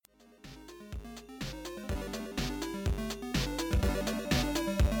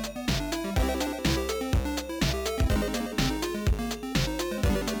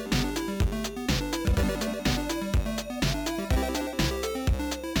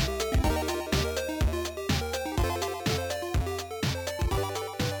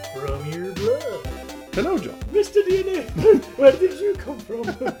Hello, John. Mr. DNA, where did you come from?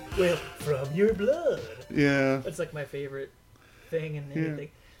 Well, from your blood. Yeah. That's like my favorite thing in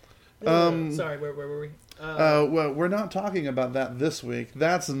anything. Sorry, where were we? Well, we're not talking about that this week.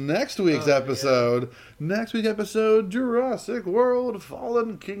 That's next week's episode. Yeah. Next week's episode, Jurassic World: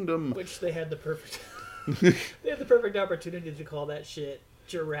 Fallen Kingdom. Which they had the perfect, they had the perfect opportunity to call that shit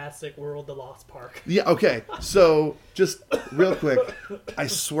Jurassic World: The Lost Park. Yeah. Okay. So just real quick, I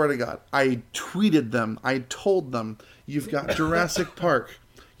swear to God, I tweeted them. I told them, you've got Jurassic Park.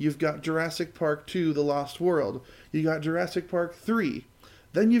 You've got Jurassic Park 2: The Lost World. You got Jurassic Park 3.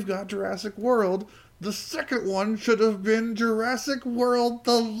 Then you've got Jurassic World. The second one should have been Jurassic World: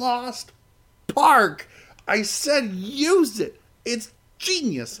 The Lost Park. I said use it. It's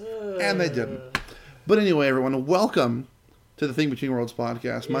genius. And they didn't. But anyway, everyone, welcome to the Thing Between Worlds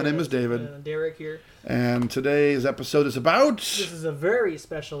podcast. My name is David. Derek here. And today's episode is about... This is a very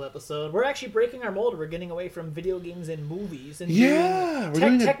special episode. We're actually breaking our mold. We're getting away from video games and movies. And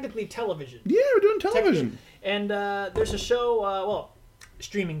doing technically television. Yeah, we're doing television. And there's a show,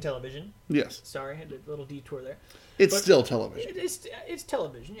 streaming television. Yes. Sorry, I had a little detour there. It's still television. It's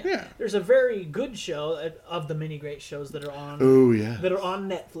television, yeah. Yeah. There's a very good show of the many great shows that are on. Oh, yeah. That are on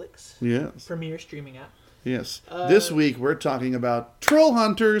Netflix. Yes. Premier streaming app. Yes. This week we're talking about Troll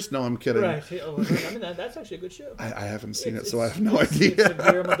Hunters. No, I'm kidding. Right. Oh, I mean, that's actually a good show. I haven't seen it, so I have no idea. It's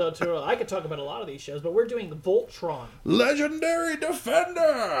Guillermo del Toro. I could talk about a lot of these shows, but we're doing Voltron. Legendary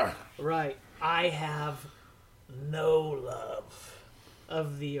Defender. Right. I have no love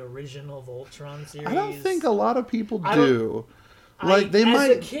of the original Voltron series. I don't think a lot of people do. As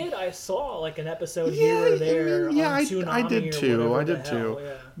a kid, I saw like an episode here or there. On Toonami I did too. I did too.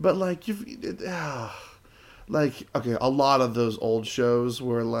 Yeah. But okay, a lot of those old shows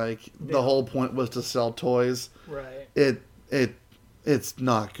were the whole point was to sell toys. Right. It's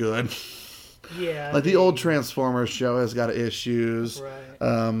not good. Yeah. The old Transformers show has got issues. Right.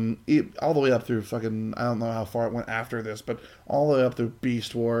 All the way up through fucking, I don't know how far it went after this, but all the way up through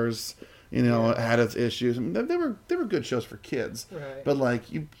Beast Wars, it had its issues. I mean, they were good shows for kids. Right.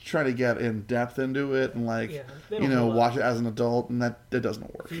 But you try to get in depth into it and watch it as an adult, and that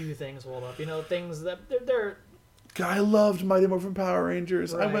doesn't work. Few things hold up. Things that they're I loved Mighty Morphin Power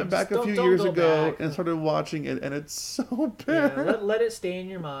Rangers. Right. I went back a few years ago and started watching it, and it's so bad. Yeah, let it stay in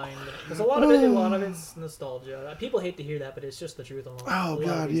your mind. Because a lot of it's nostalgia. People hate to hear that, but it's just the truth. Oh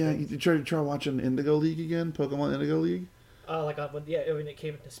God, yeah. You try watching Indigo League again? Pokemon Indigo League? When it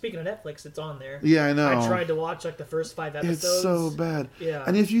came. Speaking of Netflix, it's on there. Yeah, I know. I tried to watch the first 5 episodes. It's so bad. Yeah.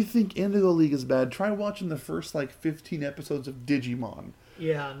 And if you think Indigo League is bad, try watching the first 15 episodes of Digimon.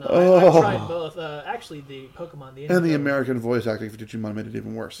 Yeah, no, I tried both. Actually, the Pokemon, and the American voice acting for Digimon made it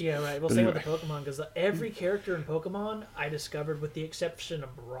even worse. Yeah, right. Well, same with the Pokemon, because every character in Pokemon I discovered, with the exception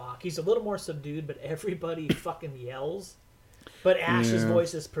of Brock, he's a little more subdued, but everybody fucking yells. But Ash's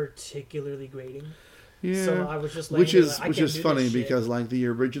voice is particularly grating. Yeah, so I was just which is funny because the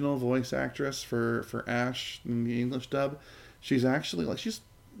original voice actress for Ash in the English dub, she's actually she's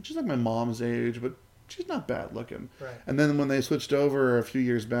like my mom's age, but she's not bad looking. Right. And then when they switched over a few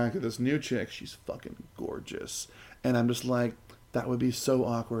years back to this new chick, she's fucking gorgeous. And I'm just like, that would be so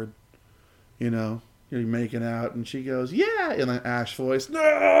awkward. You're making out, and she goes, yeah, in an Ash voice.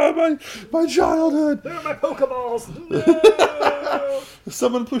 No, my childhood. They're my Pokeballs. No.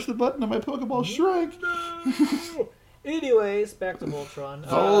 Someone pushed the button and my Pokeball shrank. No. Anyways, back to Voltron.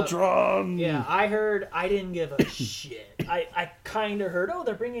 Voltron! Yeah, I didn't give a shit. I kind of heard,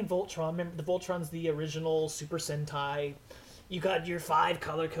 they're bringing Voltron. Remember, the Voltron's the original Super Sentai. You got your 5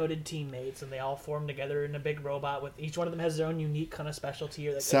 color-coded teammates, and they all form together in a big robot. With each one of them has their own unique kind of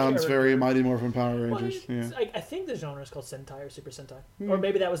specialty. Sounds very Mighty Morphin Power Rangers. I think the genre is called Sentai or Super Sentai. Or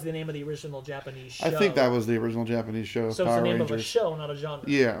maybe that was the name of the original Japanese show. I think that was the original Japanese show. So Power it's the name Rangers. of a show, not a genre.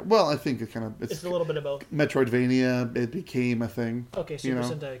 Yeah, well, I think it's a little bit of both. Metroidvania, it became a thing. Okay, Super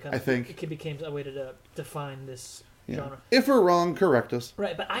Sentai kind of. I think it became a way to define this genre. If we're wrong, correct us.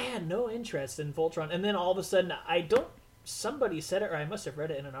 Right, but I had no interest in Voltron, and then all of a sudden, somebody said it, or I must have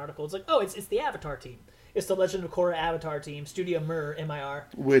read it in an article. It's like, it's the Avatar team. It's the Legend of Korra Avatar team, Studio Mir, MIR.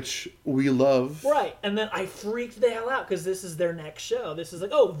 Which we love. Right, and then I freaked the hell out, because this is their next show. This is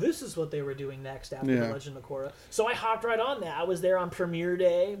this is what they were doing next after the Legend of Korra. So I hopped right on that. I was there on premiere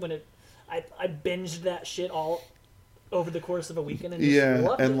day, when I binged that shit all over the course of a weekend, and just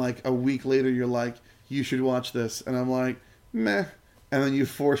loved it. A week later, you're like, you should watch this. And I'm like, meh. And then you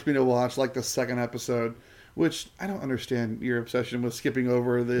forced me to watch, the second episode. Which, I don't understand your obsession with skipping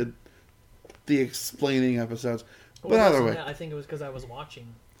over the explaining episodes. But either way. I think it was because I was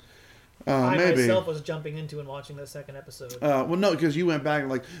watching. I Maybe. myself was jumping into and watching the second episode. Well, no, because you went back and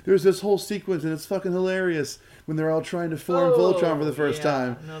like, there's this whole sequence and it's fucking hilarious when they're all trying to form Voltron for the first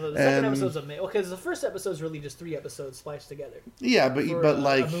time. No, the second episode's amazing. Because the first episode's really just 3 episodes spliced together. Yeah, but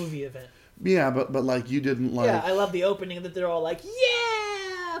like a movie event. Yeah, but like you didn't like. Yeah, I love the opening that they're all like,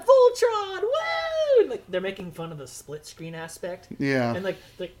 "Yeah, Voltron, woo!" Like they're making fun of the split screen aspect. Yeah. And like,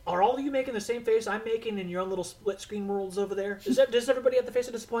 are all of you making the same face I'm making in your own little split screen worlds over there? Does everybody have the face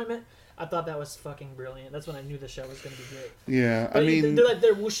of disappointment? I thought that was fucking brilliant. That's when I knew the show was going to be great. Yeah, But I mean,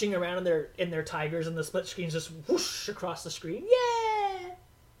 they're whooshing around in their tigers, and the split screens just whoosh across the screen. Yeah,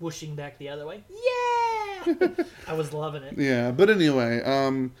 whooshing back the other way. Yeah, I was loving it. yeah. But anyway,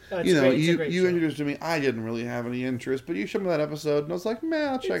 you know, you show. introduced to me. I didn't really have any interest, but you showed me that episode, and I was like,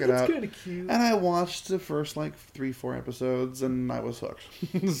 man, I'll check it out. It's kind of cute. And I watched the first like 3-4 episodes, and I was hooked.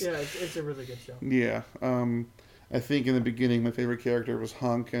 Yeah, it's a really good show. Yeah. I think in the beginning, my favorite character was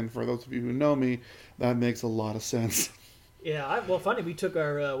Hunk, and for those of you who know me, that makes a lot of sense. Yeah, well, funny, we took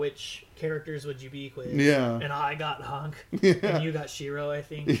our which characters would you be quiz. Yeah. And I got Hunk, Yeah. and you got Shiro, I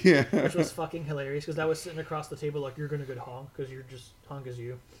think. Yeah. Which was fucking hilarious, because I was sitting across the table like, you're going to get Hunk, because you're just, Hunk is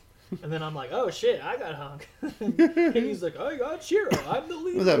you. And then I'm like, oh shit, I got Hunk. And he's like, I got Shiro, I'm the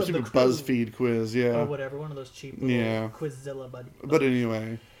leader Was that a of the stupid crew. BuzzFeed quiz? Yeah. Or whatever, one of those cheap little Quizzilla buddy. But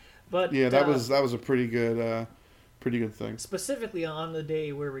anyway. But Yeah, that was a pretty good thing. Specifically on the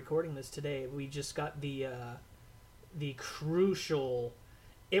day we're recording this today, we just got the crucial.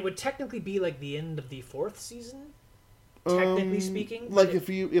 It would technically be like the end of the 4th season, technically speaking. Like if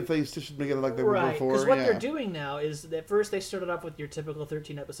they stitched them together like they were right, before. because what yeah. they're doing now is that first they started off with your typical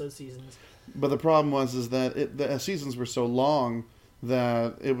 13 episode seasons. But the problem was that the seasons were so long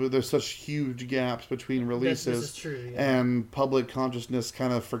that there's such huge gaps between releases. This is true, yeah. And public consciousness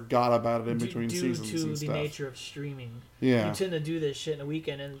kind of forgot about it in between due seasons to and the stuff. nature of streaming. Yeah. You tend to do this shit in a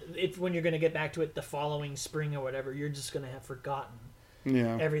weekend, and when you're going to get back to it the following spring or whatever, you're just going to have forgotten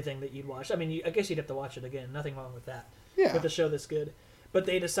everything that you'd watched. I mean, I guess you'd have to watch it again. Nothing wrong with that. Yeah. With a show this good. But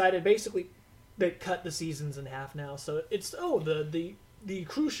they decided basically they cut the seasons in half now. So it's the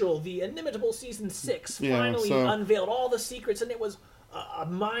crucial, the inimitable season 6 finally unveiled all the secrets, and it was a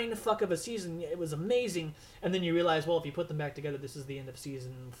mind fuck of a season. It was amazing. And then you realize, well, if you put them back together, this is the end of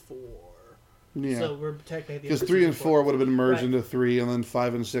season 4. Yeah. So we're technically because 3 and 4 would have been merged into 3, and then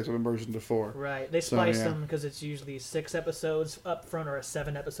 5 and 6 would have been merged into 4. Right. They splice them because it's usually 6 episodes up front or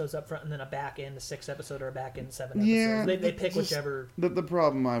 7 episodes up front, and then a back end 6 episode or a back end 7 episodes. Yeah, They pick whichever. The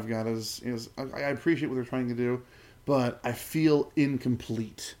problem I've got is I appreciate what they're trying to do, but I feel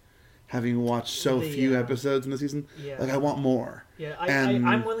incomplete having watched so few episodes in the season. Yeah. Like I want more. Yeah,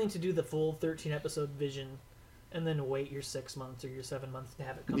 I'm willing to do the full 13 episode vision, and then wait your 6 months or your 7 months to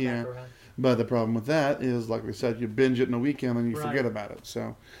have it come back around. But the problem with that is, like we said, you binge it in a weekend and you forget about it.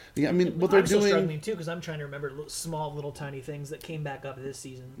 So, yeah, I mean, what they're doing. I'm still struggling too because I'm trying to remember small, little, tiny things that came back up this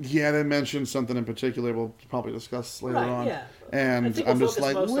season. Yeah, they mentioned something in particular we'll probably discuss later on. Yeah. And I'm just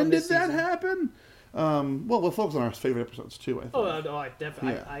like, when did that season. happen? Well, we'll focus on our favorite episodes too, I think. I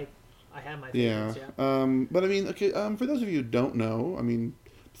definitely. Yeah. I have my favorites, But I mean, okay, for those of you who don't know, I mean,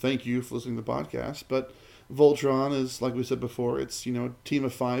 thank you for listening to the podcast, but Voltron is, like we said before, it's, a team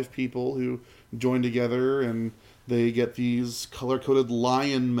of 5 people who join together and they get these color-coded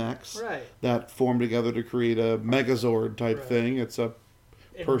lion mechs that form together to create a Megazord type thing. It's a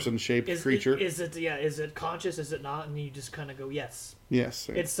person-shaped creature. Is it conscious? Is it not? And you just kind of go, yes. Yes.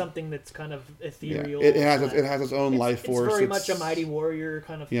 It's something that's kind of ethereal. Yeah. It has its own life force. It's very much a Mighty Warrior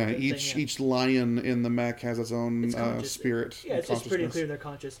kind of thing. Each lion in the mech has its own spirit. Yeah, it's pretty clear they're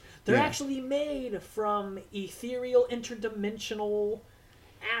conscious. They're actually made from ethereal interdimensional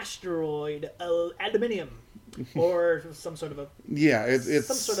asteroid aluminium. Or some sort of a... Yeah, it's...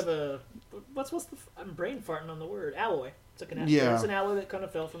 Some sort of a... What's the... I'm brain farting on the word. Alloy. It's like an alloy. Yeah. It's an alloy that kind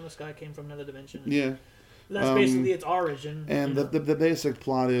of fell from the sky, came from another dimension. Yeah. That's basically its origin. And the basic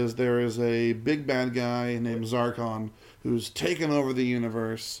plot is there is a big bad guy named Zarkon who's taken over the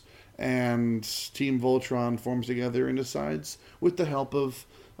universe, and Team Voltron forms together and decides, with the help of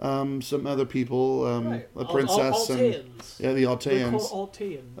some other people, a princess Alteans. The Alteans. They're called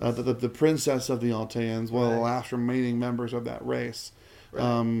Alteans. The princess of the Alteans, one of the last remaining members of that race,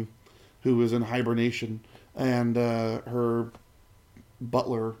 who is in hibernation, and her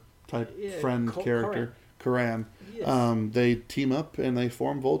butler type friend character. Karan. Yes. They team up and they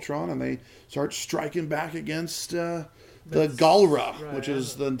form Voltron and they start striking back against the Galra, which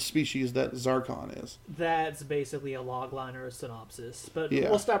is the species that Zarkon is. That's basically a logline or a synopsis. But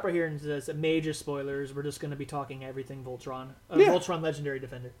we'll stop right here and say major spoilers. We're just going to be talking everything Voltron. Voltron Legendary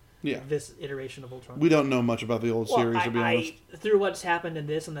Defender. this iteration of Ultron. We don't know much about the old series, to be honest. Through what's happened in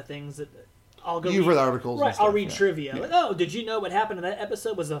this and the things that I'll go. You've read articles, right? And stuff, I'll read trivia. Yeah. Like, oh, did you know what happened in that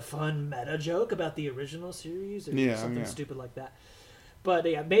episode was a fun meta joke about the original series, or something stupid like that. But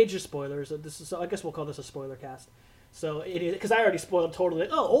yeah, major spoilers. This is, I guess we'll call this a spoiler cast. So it is, because I already spoiled totally.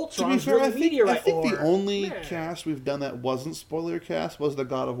 Oh, Ultron's really meteorite. I think the only cast we've done that wasn't spoiler cast was the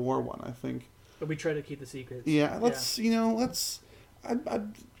God of War one. I think. But we try to keep the secrets. Yeah, let's.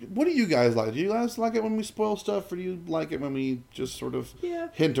 What do you guys like? Do you guys like it when we spoil stuff, or do you like it when we just sort of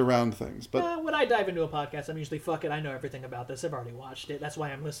hint around things? But when I dive into a podcast, I'm usually, fuck it, I know everything about this. I've already watched it. That's why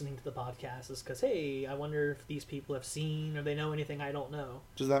I'm listening to the podcast, is because, hey, I wonder if these people have seen or they know anything I don't know.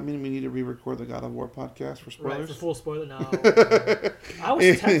 Does that mean we need to re-record the God of War podcast for spoilers? Right, for full spoiler? No. I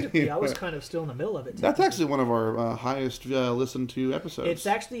was kind of still in the middle of it. That's actually one of our highest listened to episodes. It's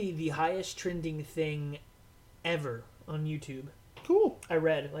actually the highest trending thing ever on YouTube. Cool. I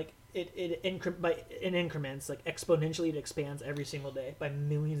read, like, in increments, like, exponentially it expands every single day by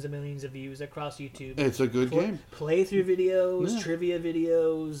millions and millions of views across YouTube. It's a good game. Playthrough videos, trivia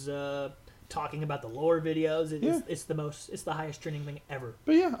videos, talking about the lore videos. It's the highest trending thing ever.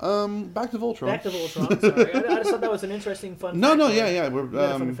 But yeah, back to Voltron. Sorry. I just thought that was an interesting fun factoid. We're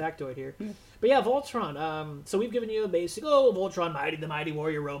fun factoid here. Yeah. But yeah, Voltron. So we've given you a basic, Voltron, the mighty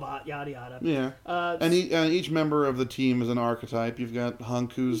warrior robot, yada yada. Yeah. And each member of the team is an archetype. You've got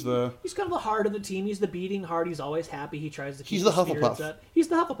Hunk, who's he's kind of the heart of the team. He's the beating heart. He's always happy. He tries to keep He's the Hufflepuff. Up. He's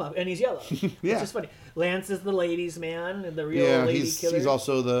the Hufflepuff, and he's yellow. Yeah. Which is funny. Lance is the ladies' man, and the real lady killer. He's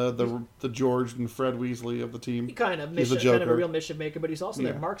also the George and Fred Weasley of the team. He kind of a real mission maker, but he's also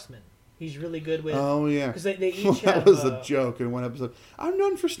their marksman. He's really good with. Oh yeah. Because they each that have, was a joke in one episode. I'm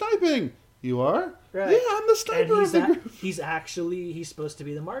known for sniping. You are? Right. Yeah, I'm the sniper of the group. He's supposed to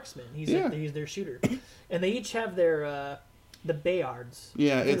be the marksman. He's their shooter. And they each have their the Bayards.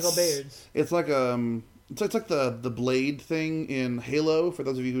 Yeah, it's like it's like the blade thing in Halo. For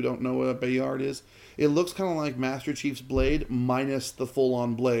those of you who don't know what a Bayard is, it looks kind of like Master Chief's blade minus the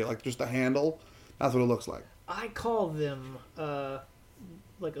full-on blade, like just the handle. That's what it looks like. I call them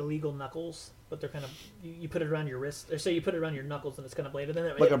like illegal knuckles. But they're kind of you put it around your wrist, or say you put it around your knuckles, and it's kind of bladed.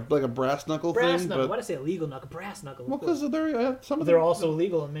 Then like a brass knuckle thing. Brass knuckle. Why did I say illegal knuckle? Brass knuckle. Well, because they're also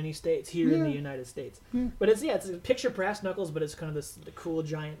legal in many states here in the United States. Yeah. But it's picture brass knuckles, but it's kind of the cool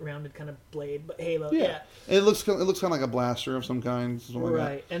giant rounded kind of blade. But Halo. Yeah. It looks kind of like a blaster of some kind. Right.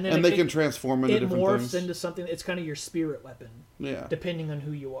 Like and then they can transform into different things. It morphs into something. It's kind of your spirit weapon. Yeah. Depending on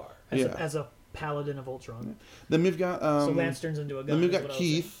who you are, as a paladin of Ultron. Yeah. Then we've got so Lance turns into a gun. Then we've got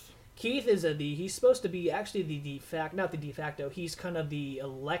Keith. Keith is he's supposed to be actually not the de facto, he's kind of the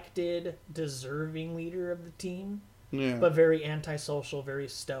elected, deserving leader of the team. Yeah. But very antisocial, very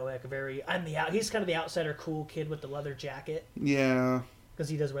stoic, he's kind of the outsider cool kid with the leather jacket. Yeah. Because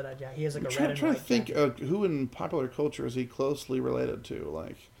he does wear that jacket. He has like a red and white trying to think who in popular culture is he closely related to,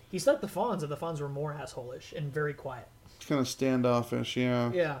 like. He's like the Fonz, if the Fonz were more asshole-ish and very quiet. Kind of standoffish,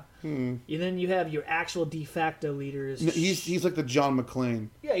 yeah. Yeah. And then you have your actual de facto leaders. He's like the John McClane.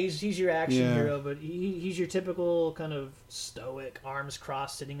 Yeah, he's your action hero, but he's your typical kind of stoic, arms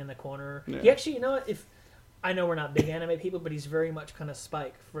crossed, sitting in the corner. Yeah. He actually, you know what? I know we're not big anime people, but he's very much kind of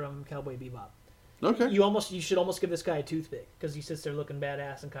Spike from Cowboy Bebop. Okay. You should almost give this guy a toothpick because he sits there looking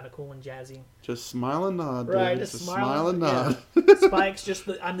badass and kind of cool and jazzy. Just smile and nod. Right, just smile and nod. Yeah. Spike's just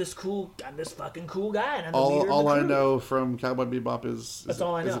I'm this fucking cool guy, and I'm the leader of the crew. All I know from Cowboy Bebop is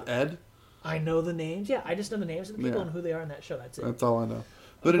all I know. Is it Ed? I know the names. Yeah, I just know the names of the people and who they are in that show. That's it. That's all I know.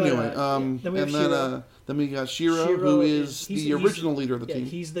 But anyway, then we got Shiro, who is the original leader of the team.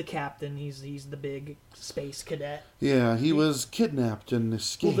 He's the captain. He's the big space cadet. Yeah, he was kidnapped and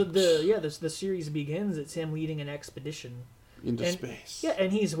escaped. Well, the series begins. It's him leading an expedition into space. Yeah,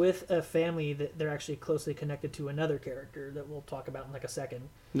 and he's with a family that they're actually closely connected to another character that we'll talk about in like a second.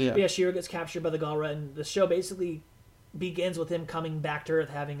 Yeah, but yeah, Shiro gets captured by the Galra, and the show basically begins with him coming back to Earth,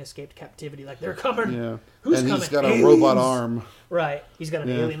 having escaped captivity. Like, they're coming. Yeah. Who's coming? And he's got a robot arm. Right. He's got an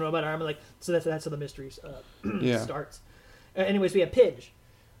alien robot arm. Like, so that's how the mystery starts. Anyways, we have Pidge,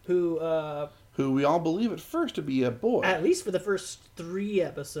 who we all believe at first to be a boy. At least for the first 3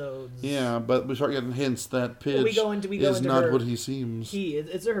 episodes. Yeah, but we start getting hints that Pidge is not what he seems.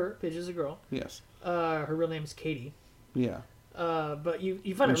 It's a her. Pidge is a girl. Yes. Her real name is Katie. Yeah. But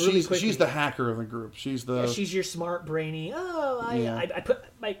you find it really quickly. She's the hacker of the group. She's your smart, brainy. I put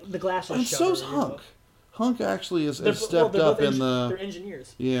the glasses. And so's Hunk. Hunk actually has stepped up in the. They're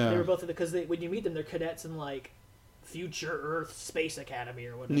engineers. Yeah. They were both because when you meet them, they're cadets in like Future Earth Space Academy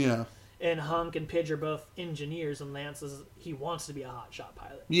or whatever. Yeah. And Hunk and Pidge are both engineers, and Lance he wants to be a hotshot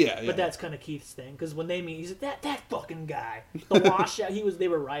pilot. Yeah. But that's kind of Keith's thing, because when they meet, he's like, that fucking guy. The washout, they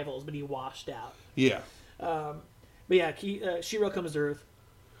were rivals, but he washed out. Yeah. But yeah, Shiro comes to Earth,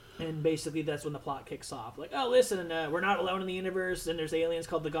 and basically that's when the plot kicks off. Like, oh, listen, we're not alone in the universe, and there's aliens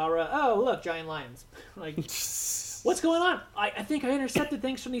called the Gara. Oh, look, giant lions. Like, what's going on? I think I intercepted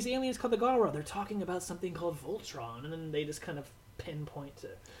things from these aliens called the Gara. They're talking about something called Voltron, and then they just kind of pinpoint to...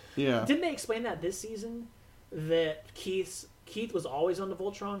 Yeah. Didn't they explain that this season? That Keith was always on the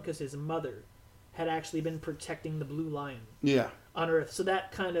Voltron because his mother had actually been protecting the Blue Lion. Yeah. On Earth. So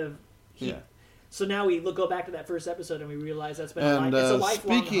that kind of... Yeah. So now we go back to that first episode and we realize that's been and, it's a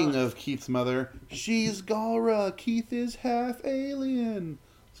lifelong speaking hunt. of Keith's mother, she's Gara. Keith is half alien.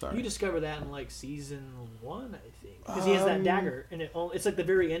 Sorry. You discover that in like season 1, I think, because he has that dagger, and it's like the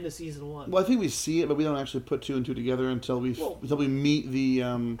very end of season 1. Well, I think we see it, but we don't actually put 2 and 2 together until we meet the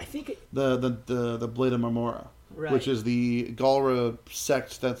I think the Blade of Marmora, right. which is the Galra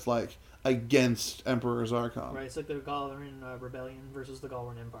sect that's like against Emperor Zarkon. Right, it's like the Galran Rebellion versus the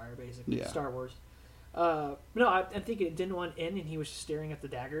Galran Empire, basically. Yeah. Star Wars. No, I think it didn't want to end, and he was just staring at the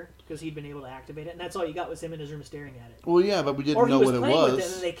dagger because he'd been able to activate it, and that's all you got was him in his room staring at it. Well, yeah, but we didn't Or he know was what it playing was. with it,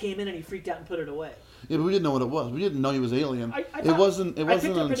 and then they came in and he freaked out and put it away. Yeah, but we didn't know what it was. We didn't know he was alien. I It wasn't I picked up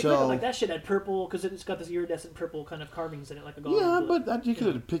pretty quick, until like that shit had purple because it's got this iridescent purple kind of carvings in it, like a Galran. yeah, blue. but you could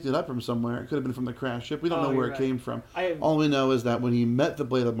have picked it up from somewhere. It could have been from the crash ship. We don't Oh, know where you're it right. came from. I- All we know is that when he met the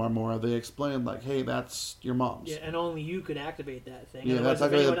Blade of Marmora, they explained like, "Hey, that's your mom's." Yeah, and only you could activate that thing. Yeah, Otherwise,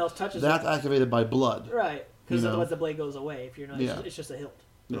 that's if anyone activated. else touches That's it, activated by blood. right? Because you know. otherwise the blade goes away. If you're not, Yeah. it's just a hilt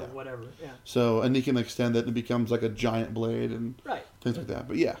or Yeah. whatever. Yeah, So, and he can extend it and it becomes like a giant blade and right. things like that.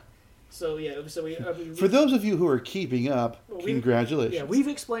 But yeah, So yeah, so we for those of you who are keeping up, Well, congratulations. yeah, we've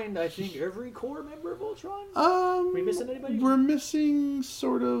explained I think every core member of Ultron. Are we missing anybody? We're missing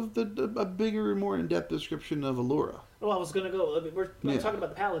sort of a bigger, more in-depth description of Allura. Well, I was gonna go. We're Yeah. talking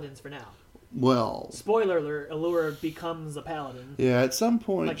about the Paladins for now. Well, Spoiler alert: Allura becomes a Paladin. yeah, at some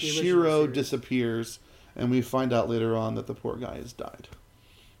point, Like the original Shiro series. disappears, and we find out later on that the poor guy has died.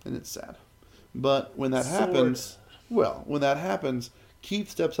 And it's sad. But when that happens, Keith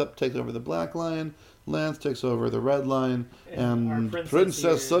steps up, takes over the Black Line, Lance takes over the Red Line, and our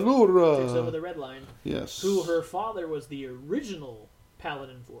Princess here Allura takes over the Red Line, yes. who her father was the original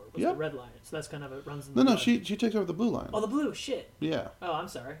Paladin for, was Yep. the Red Line. So that's kind of it runs in No, the no, blood. she takes over the Blue Line. Oh, the blue shit. Yeah. Oh, I'm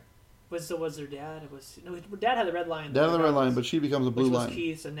sorry. Was her dad? Dad had the Red Line. Down the Red Line, regardless, but she becomes a Blue which Line. was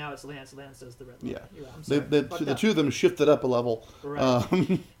Keith, and now it's Lance. Lance does the Red Line. Yeah. You're right, I'm They, sorry. Fucked the up. two of them shifted up a level.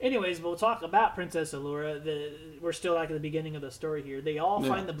 Right. Anyways, we'll talk about Princess Allura. We're still like at the beginning of the story here. They all Yeah.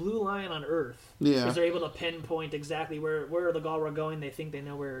 find the Blue Line on Earth. Yeah. Because they're able to pinpoint exactly where the Galra going. They think they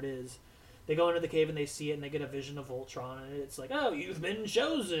know where it is. They go into the cave and they see it and they get a vision of Voltron. And it's like, oh, you've been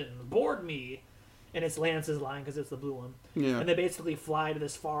chosen. Board me. And it's Lance's line because it's the blue one. Yeah. And they basically fly to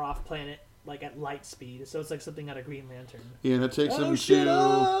this far-off planet like at light speed. So it's like something out of Green Lantern. Yeah, and it takes them shit, to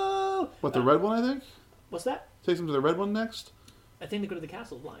oh! what, the red one, I think? What's that? Takes them to the red one next? I think they go to the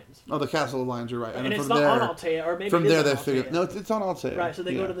Castle of Lions. Oh, the Castle of Lions, you're right. And then it's from not there, on Altea, or maybe from it is there on they Altea. figure no, it's on Altea. Right, so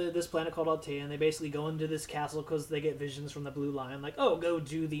they yeah. go to this planet called Altea, and they basically go into this castle because they get visions from the Blue Line, like, oh, go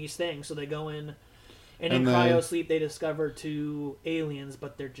do these things. So they go in, and in And cryo sleep, they discover 2 aliens,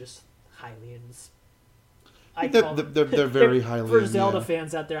 but they're just Hylians. They're very Hylian. For Zelda yeah.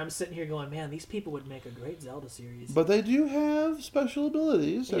 fans out there, I'm sitting here going, man, these people would make a great Zelda series. But they do have special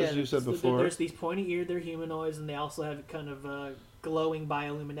abilities, as you said before. There's these pointy-eared, they're humanoids, and they also have kind of glowing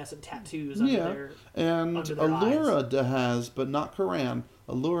bioluminescent tattoos under their and under their Allura has, but not Karan.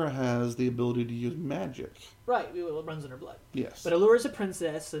 Allura has the ability to use magic. Right, it runs in her blood. Yes. But Allura's a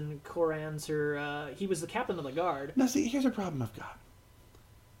princess, and Koran's her. He was the captain of the guard. Now, see, here's a problem I've got.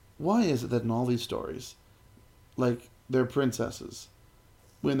 Why is it that in all these stories, like, they're princesses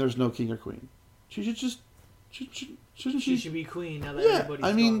when there's no king or queen? She should just... Shouldn't She should be queen now that Yeah, everybody's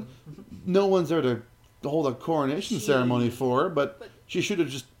I mean, gone. no one's there to hold a coronation ceremony for her, but she should have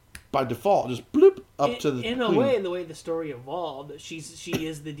just, by default, just bloop up to the in queen. a way, the way the story evolved, she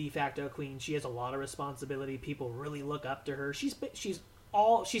is the de facto queen. She has a lot of responsibility. People really look up to her. She's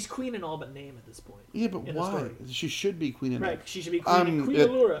queen in all but name at this point. Yeah, but in the why? story. She should be queen in Right, it. she should be queen. Queen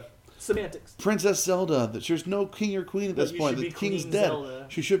Allura. Semantics. Princess Zelda. There's no king or queen at this you point. should The be king's Queen dead. Zelda.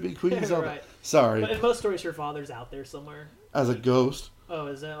 She should be Queen Zelda. Right. Sorry. But in most stories, her father's out there somewhere. As a ghost. Oh,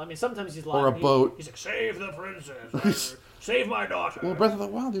 is that? I mean, sometimes he's lying. Or a boat. He's like, save the princess. Or, save my daughter. Well, Breath of the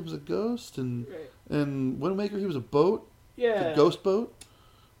Wild, he was a ghost, and Right. and Wind Waker, he was a boat. Yeah. A ghost boat.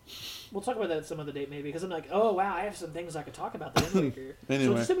 We'll talk about that some other date maybe, because I'm like, oh wow, I have some things I could talk about the Wind Waker. Anyway.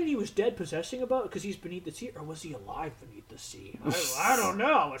 So does that mean he was dead possessing about because he's beneath the sea, or was he alive beneath the sea? I don't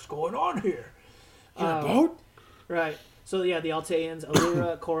know what's going on here. Your boat? Right. So yeah, the Alteans,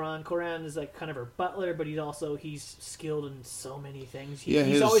 Allura, Koran. Koran is like kind of her butler, but he's skilled in so many things.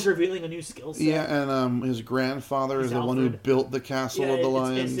 He's always revealing a new skill set. Yeah, and his grandfather is the one who built the castle of the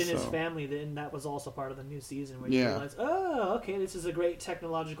lions. It's in his family, and that was also part of the new season where you realize, oh, okay, this is a great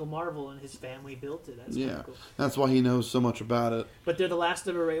technological marvel, and his family built it. That's kind of cool. That's why he knows so much about it. But they're the last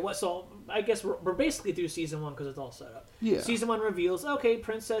of a race. So I guess we're basically through season 1 because it's all set up. Yeah. Season 1 reveals, okay,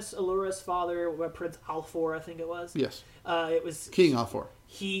 Princess Allura's father, Prince Alfor, I think it was. Yes. It was King Alfor.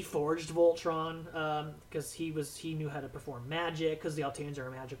 He forged Voltron because he knew how to perform magic, because the Alteans are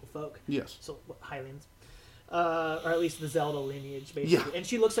a magical folk. Yes. So Hylians, or at least the Zelda lineage, basically. Yeah. And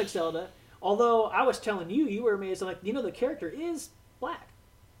she looks like Zelda. Although I was telling you were amazed. I'm like, the character is black.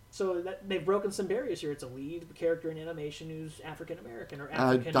 So that they've broken some barriers here. It's a lead character in animation who's African American or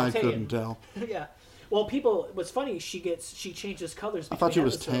African Altean. I couldn't tell. Yeah. Well, what's funny, she changes colors. I thought she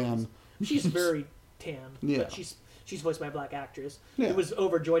was episodes. tan. She's very tan. Yeah. But she's voiced by a black actress. Yeah. It was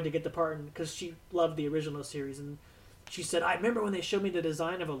overjoyed to get the part because she loved the original series, and she said, I remember when they showed me the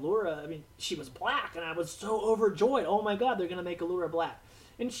design of Allura. I mean, she was black, and I was so overjoyed. Oh my god, they're gonna make Allura black.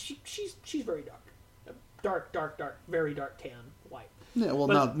 And she's very dark, very dark tan, white. Yeah, well,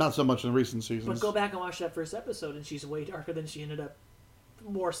 not so much in recent seasons. But go back and watch that first episode, and she's way darker than she ended up,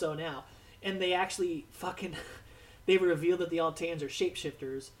 more so now. And they actually they reveal that the Alteans are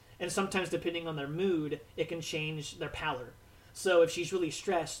shapeshifters, and sometimes depending on their mood, it can change their pallor. So if she's really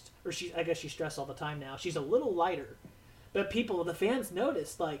stressed, or I guess she's stressed all the time now, she's a little lighter. But the fans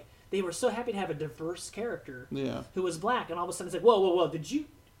noticed, like, they were so happy to have a diverse character who was black, and all of a sudden it's like, whoa, did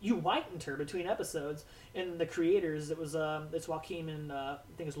you whitened her between episodes? And the creators, it's Joaquin and I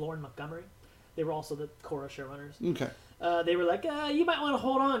think it's Lauren Montgomery. They were also the Korra showrunners. Okay. They were like, you might want to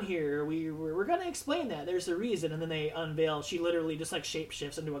hold on here. We're going to explain that. There's a reason. And then they unveil, she literally just like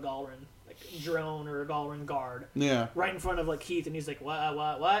shapeshifts into a Galrin, like drone or a Galrin guard. Yeah. Right in front of like Keith, and he's like,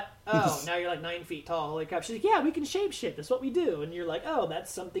 what? Oh, now you're like 9 feet tall. Holy crap. She's like, yeah, we can shapeshift. That's what we do. And you're like, oh,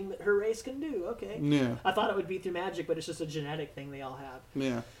 that's something that her race can do. Okay. Yeah. I thought it would be through magic, but it's just a genetic thing they all have.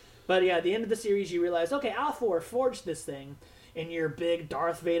 Yeah. But yeah, at the end of the series, you realize, okay, Alfor forged this thing, and your big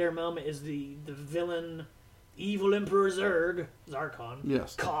Darth Vader moment is the villain, evil Emperor Zarkon.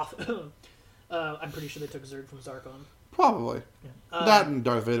 Yes. Cough. I'm pretty sure they took Zurg from Zarkon. Probably. Yeah. That and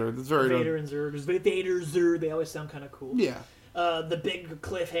Darth Vader. It's very Vader and Zurg. Vader, Zurg. They always sound kind of cool. Yeah. The big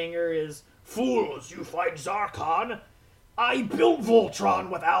cliffhanger is, fools, you fight Zarkon. I built Voltron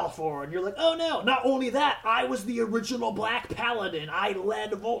with Alfor. And you're like, oh no, not only that, I was the original Black Paladin. I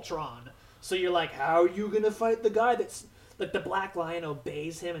led Voltron. So you're like, how are you going to fight the guy that's... Like, the Black Lion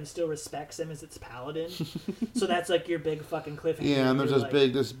obeys him and still respects him as its paladin. So that's like your big fucking cliffhanger. Yeah, and there's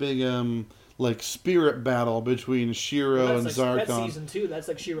this big like spirit battle between Shiro and Zarkon. That's season 2. That's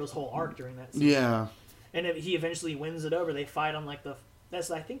like Shiro's whole arc during that season. Yeah. And he eventually wins it over. They fight on like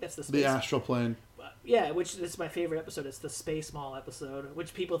I think that's the space. The astral plane. Yeah, which is my favorite episode. It's the Space Mall episode,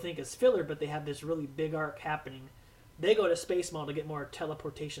 which people think is filler, but they have this really big arc happening. They go to Space Mall to get more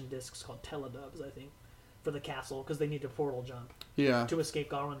teleportation discs called teledubs, I think, for the castle, because they need to portal jump. Yeah. To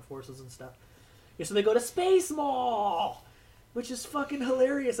escape Galrin forces and stuff. Yeah, so they go to Space Mall, which is fucking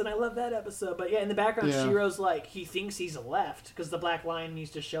hilarious, and I love that episode. But yeah, in the background, Shiro's like, he thinks he's left, because the Black Lion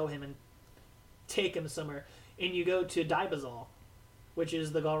needs to show him and take him somewhere. And you go to Daibazal, which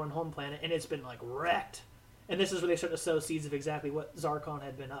is the Galrin home planet, and it's been like wrecked. And this is where they start to sow seeds of exactly what Zarkon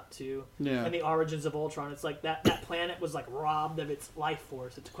had been up to, and the origins of Ultron. It's like that planet was like robbed of its life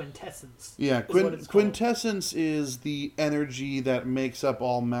force, its quintessence. Yeah, quintessence is the energy that makes up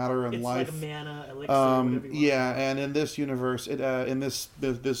all matter and life. It's like mana, elixir, whatever you want. And in this universe, in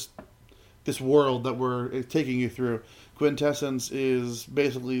this world that we're taking you through, quintessence is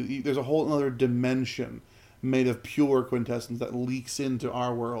basically, there's a whole other dimension made of pure quintessence that leaks into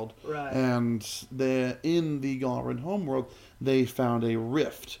our world. Right. And in the Galrin homeworld, they found a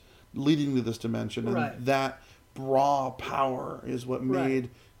rift leading to this dimension. And that raw power is what made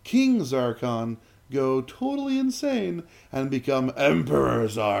King Zarkon go totally insane and become Emperor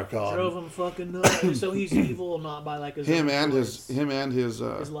Zarkon. Drove him fucking nuts. So he's evil, not by like his him and his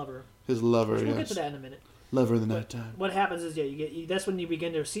lover. His lover, We'll get to that in a minute. Lover of the nighttime. What happens is, that's when you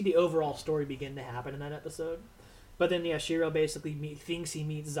begin to see the overall story begin to happen in that episode. But then, Shiro basically thinks he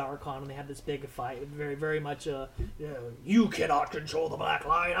meets Zarkon, and they have this big fight. Very, very much, you cannot control the Black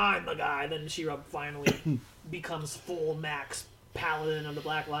Lion, I'm the guy. Then Shiro finally becomes full max paladin of the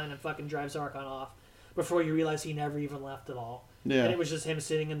Black Lion and fucking drives Zarkon off. before you realize he never even left at all. Yeah. And it was just him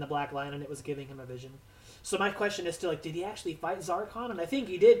sitting in the Black Lion, and it was giving him a vision. So my question is still, like, did he actually fight Zarkon? And I think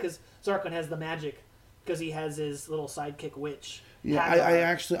he did, because Zarkon has the magic, because he has his little sidekick witch.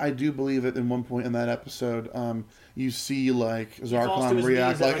 Yeah, I do believe that in one point in that episode, you see, like, Zarkon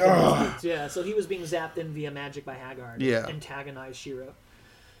react like, ugh! Yeah, so he was being zapped in via magic by Hagar to antagonize Shiro.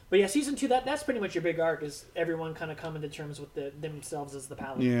 But yeah, season 2, that's pretty much your big arc, is everyone kind of coming to terms with themselves as the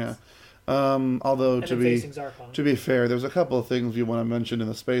Paladins. Yeah. Although, to be fair, there's a couple of things you want to mention in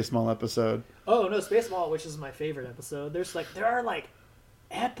the Space Mall episode. Oh, no, Space Mall, which is my favorite episode. There are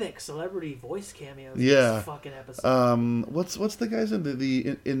epic celebrity voice cameos in this fucking episode. What's the guy's name?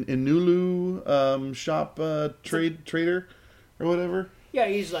 The Inulu shop trader or whatever? Yeah,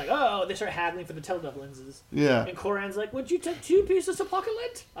 he's like, oh, they start haggling for the Teledub lenses. Yeah. And Koran's like, would you take 2 pieces of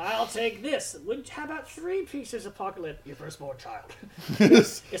Apocalypse? I'll take this. How about 3 pieces of Apocalypse? Your firstborn child.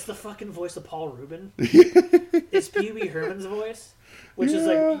 It's the fucking voice of Paul Rubin. It's Pee Wee Herman's voice, which is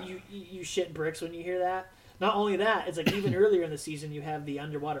like, you shit bricks when you hear that. Not only that, it's like even earlier in the season, you have the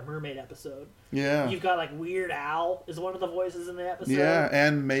Underwater Mermaid episode. Yeah. You've got like Weird Al is one of the voices in the episode. Yeah,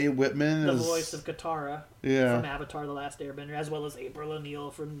 and Mae Whitman the voice of Katara from Avatar: The Last Airbender, as well as April O'Neil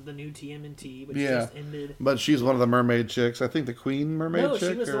from the new TMNT, which just ended. But she's one of the mermaid chicks. I think the Queen Mermaid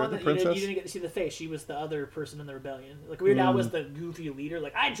chick, she was the one the that princess. You didn't get to see the face. She was the other person in the rebellion. Like Weird Al was the goofy leader.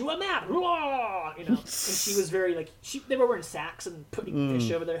 Like, I drew a map, you know. And she was very like they were wearing sacks and putting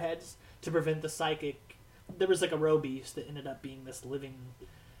fish over their heads to prevent the psychic. There was like a roe beast that ended up being this living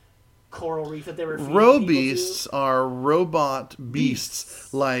coral reef that they were feeding roe beasts are robot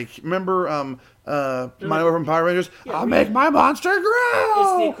beasts. Like, remember My Over from Power Rangers? I'll make my monster grow!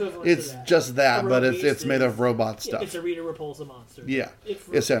 It's the equivalent It's to that. just that, but it's made of robot stuff. It's a Rita Repulsa monster. Yeah,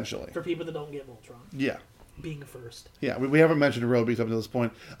 essentially. For people that don't get Voltron. Yeah. Being first. Yeah, we haven't mentioned roe beasts up until this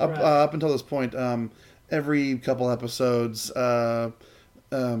point. Up until this point, every couple episodes...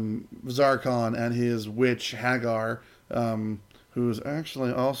 Zarkon and his witch Hagar, who's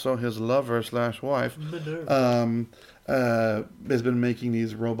actually also his lover / wife, has been making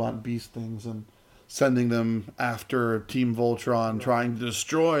these robot beast things and sending them after Team Voltron, trying to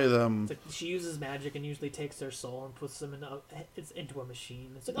destroy them. It's like she uses magic and usually takes their soul and puts them into a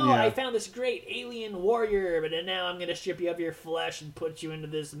machine. It's like, I found this great alien warrior, but now I'm going to strip you of your flesh and put you into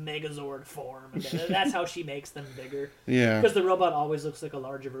this Megazord form. And that's how she makes them bigger. Yeah. Because the robot always looks like a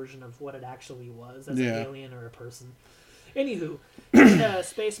larger version of what it actually was as an alien or a person. Anywho,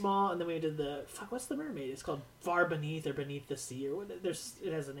 Space Mall, and then we did what's the mermaid? It's called Far Beneath or Beneath the Sea, or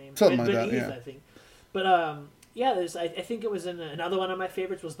it has a name. Something like Beneath, that, yeah. I think. But I think it was in another one of my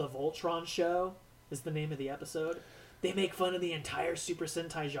favorites was the Voltron Show. Is the name of the episode. They make fun of the entire Super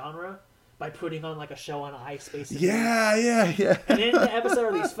Sentai genre by putting on like a show on ice, basically. Yeah. And in the episode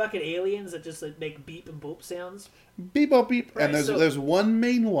are these fucking aliens that just make beep and boop sounds. Beep, boop, beep. Right, and there's one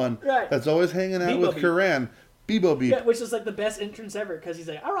main one that's always hanging out with Koran. Bebo Beep. Yeah, which is like the best entrance ever, because he's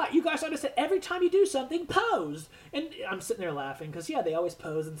like, all right, you guys understand, every time you do something, pose. And I'm sitting there laughing, because they always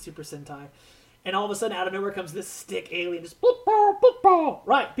pose in Super Sentai. And all of a sudden, out of nowhere comes this stick alien, just boop, boop, boop, boop.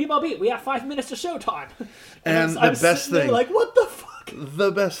 Right, Bebo Beep, we have 5 minutes to showtime. And the best thing, like, what the fuck?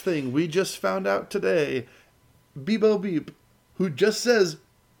 The best thing, we just found out today, Bebo Beep, who just says,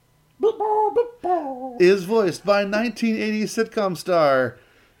 boop, boop, boop, boop, is voiced by 1980s sitcom star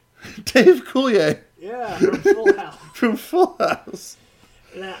Dave Coulier. Yeah, from Full House. From Full House.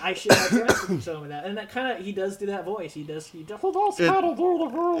 And I should have dressed show me that. And that kind of, he does do that voice. He does kind of do the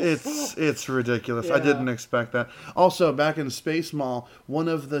voice. It's ridiculous. Yeah. I didn't expect that. Also, back in Space Mall, one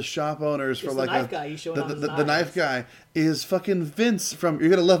of the shop owners for the knife guy. He's showing the knife guy is fucking Vince from You're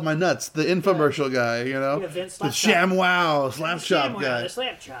Gonna Love My Nuts, the infomercial guy, you know? Yeah, Vince the ShamWow slap chop guy. The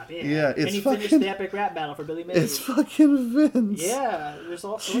slap chop, yeah. Yeah, it's and he finished the epic rap battle for Billy Mays. It's fucking Vince. Yeah, there's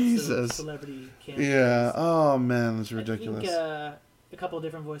all sorts of celebrity cameos. Yeah, oh man, that's ridiculous. I think, a couple of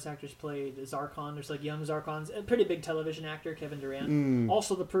different voice actors played Zarkon. There's like young Zarkons. A pretty big television actor, Kevin Durant.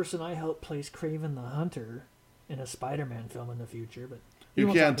 Also the person I hope plays Kraven the Hunter in a Spider-Man film in the future. But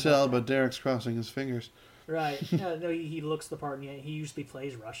you can't tell, but Derek's crossing his fingers. Right. Yeah, no, he looks the part, and he usually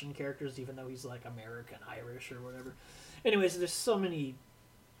plays Russian characters, even though he's like American, Irish, or whatever. Anyways, there's so many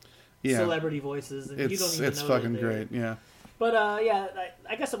celebrity voices, and you don't even know it's fucking great, yeah. But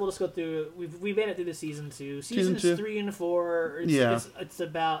I guess we'll just go through. We've made it through the season 2. Seasons 3 and 4. It's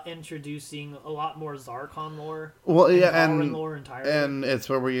about introducing a lot more Zarkon lore. Well, and lore entirely. And it's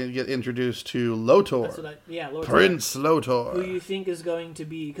where we get introduced to Lotor. Lotor. Prince Lotor. Who you think is going to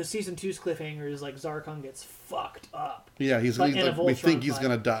be? Because season 2's cliffhanger is like Zarkon gets fucked up. Yeah, we think he's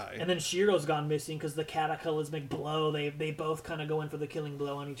gonna die. And then Shiro's gone missing because the cataclysmic blow. They both kind of go in for the killing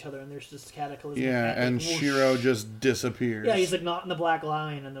blow on each other, and there's just cataclysmic. Yeah, and Shiro just disappears. Yeah, he's like not in the black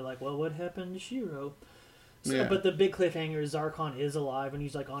line, and they're like, "Well, what happened to Shiro?" So, Yeah. But the big cliffhanger is Zarkon is alive, and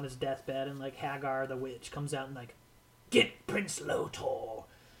he's like on his deathbed, and like Hagar the witch comes out and like, "Get Prince Lotor."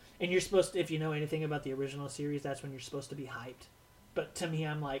 And you're supposed to, if you know anything about the original series, that's when you're supposed to be hyped. But to me,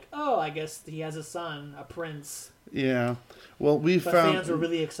 I'm like, oh, I guess he has a son, a prince. Yeah. Well, fans were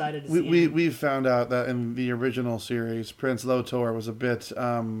really excited to see him. We found out that in the original series, Prince Lotor was a bit...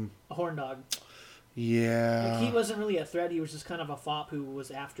 a horn dog. Yeah. Like, he wasn't really a threat. He was just kind of a fop who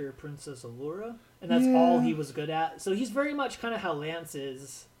was after Princess Allura. And that's all he was good at. So he's very much kind of how Lance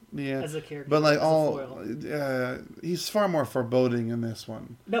is as a character. But like he's far more foreboding in this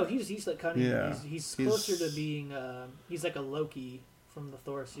one. No, he's like cunning. Yeah. He's closer to being he's like a Loki from the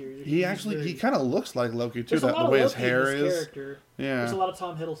Thor series. He kind of looks like Loki too. The way his hair is. Character. Yeah. There's a lot of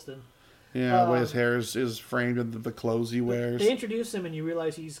Tom Hiddleston. Yeah, the way his hair is framed with the clothes he wears. They introduce him and you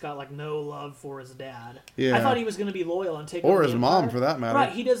realize he's got like no love for his dad. Yeah. I thought he was going to be loyal and take over or his mom for that matter.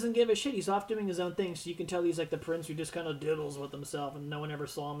 Right, he doesn't give a shit. He's off doing his own thing, so you can tell he's like the prince who just kind of diddles with himself, and no one ever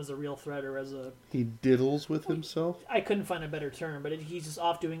saw him as a real threat or as a... He diddles with himself? I couldn't find a better term, but he's just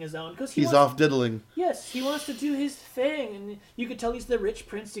off doing his own. He's off diddling. Yes, he wants to do his thing, and you could tell he's the rich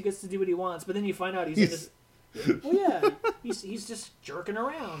prince who gets to do what he wants, but then you find out he's in this... Well, yeah, he's just jerking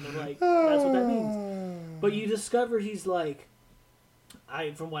around, and like that's what that means. But you discover he's like,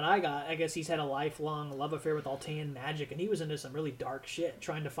 from what I got, I guess he's had a lifelong love affair with Altean magic, and he was into some really dark shit,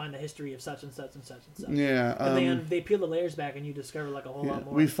 trying to find the history of such and such and such and such. Yeah, and then they peel the layers back, and you discover like a whole lot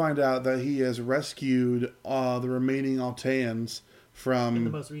more. We find out that he has rescued the remaining Alteans from in the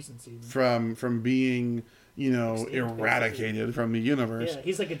most recent season from being. Eradicated from the universe. Yeah,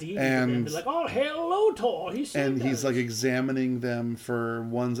 he's like a deity. And like, oh, hello, Lotor. He's like examining them for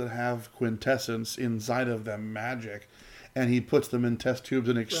ones that have quintessence inside of them, magic, and he puts them in test tubes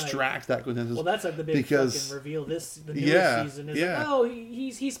and extracts that quintessence. Well, that's like the big fucking reveal. The newest season is like, oh,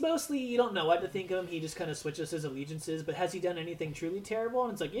 he's mostly, you don't know what to think of him. He just kind of switches his allegiances. But has he done anything truly terrible?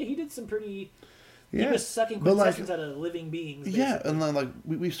 And it's like, yeah, he did some pretty. He was sucking quintessence out of living beings. Basically. Yeah, and then like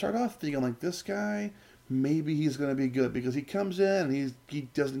we start off thinking like this guy. Maybe he's going to be good because he comes in and he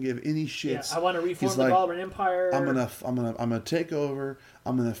doesn't give any shits. Yeah, I want to reform the Galran Empire. I'm gonna take over.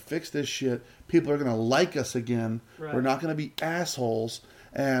 I'm gonna fix this shit. People are gonna like us again. Right. We're not gonna be assholes.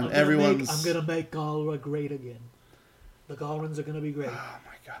 And I'm gonna make Galra great again. The Galrans are gonna be great. Oh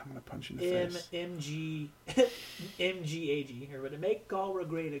my god, I'm gonna punch you in the face. MGAG or make Galra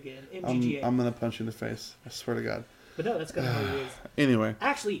great again. MGGA. I'm gonna punch you in the face. I swear to God. But no, that's kind of how he is. Anyway.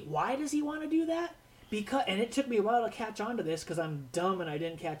 Actually, why does he want to do that? And it took me a while to catch on to this because I'm dumb and I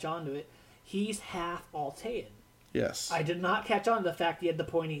didn't catch on to it. He's half Altean. Yes. I did not catch on to the fact he had the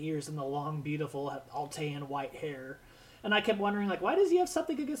pointy ears and the long, beautiful Altean white hair. And I kept wondering, like, why does he have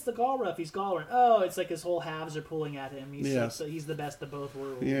something against the Galra if he's Galran? Oh, it's like his whole halves are pulling at him. He's the best of both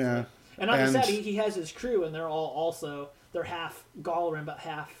worlds. Yeah. Like, and like I said, he has his crew, and they're half Galran, but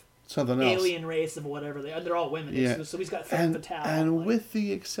half something else. Alien race of whatever they are. They're all women. Yeah. So he's got Femme Fatale. And with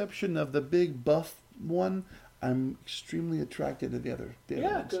the exception of the big buff one, I'm extremely attracted to the other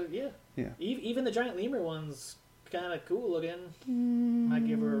ones. Good, yeah. Even the giant lemur one's kind of cool looking. Might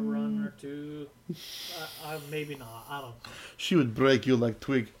give her a run or two. Maybe not. I don't know. She would break you like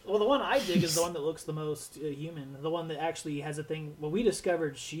twig. Well, the one I dig is the one that looks the most human. The one that actually has a thing. Well, we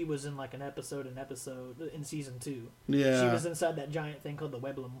discovered she was in like an episode in season 2. Yeah. She was inside that giant thing called the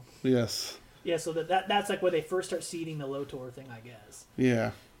Weblum. Yes. Yeah, so that's like where they first start seeding the Lotor thing, I guess. Yeah.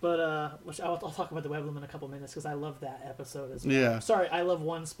 But which I'll talk about the Weblum in a couple minutes because I love that episode as well. Yeah. Sorry, I love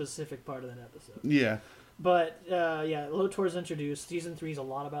one specific part of that episode. Yeah. But Lotor's introduced. Season 3 is a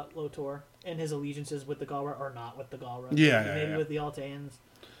lot about Lotor and his allegiances with the Galra or not with the Galra. Maybe with the Alteans.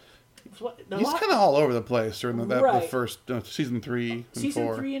 He's kind of all over the place during the first season 3 and 4.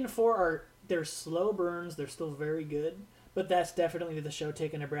 Season 3 and 4 they're slow burns. They're still very good, but that's definitely the show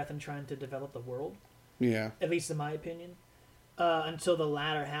taking a breath and trying to develop the world. Yeah. At least in my opinion. Until the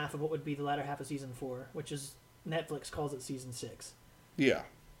latter half of what would be the latter half of season 4, which is Netflix calls it season 6. Yeah.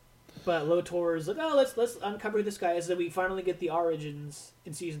 But Lotor is like, oh, let's uncover this guy, as that we finally get the origins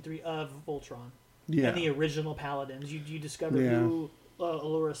in season 3 of Voltron. Yeah. And the original Paladins. You discover who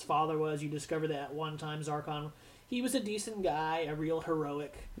Allura's father was. You discover that at one time Zarkon, he was a decent guy, a real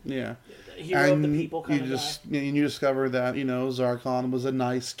heroic. Yeah. Hero of the people kind of guy. And you discover that, Zarkon was a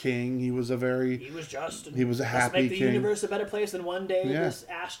nice king. He was just. He was a happy king. Let's make the universe a better place. And one day this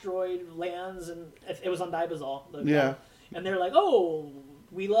asteroid lands, and it was on Dibazal. And they're like, oh,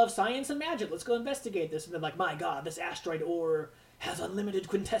 we love science and magic. Let's go investigate this. And they're like, my God, this asteroid ore has unlimited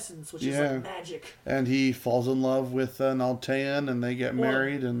quintessence, which is like magic. And he falls in love with an Altean, and they get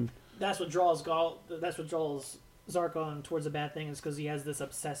married, and that's what draws Zarkon towards a bad thing, is because he has this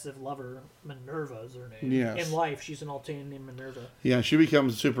obsessive lover. Minerva is her name. Yes. In life, she's an Altean named Minerva. Yeah, she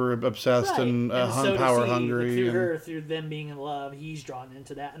becomes super obsessed and so power hungry. Through them being in love, he's drawn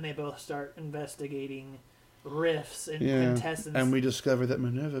into that, and they both start investigating rifts and quintessence. And we discover that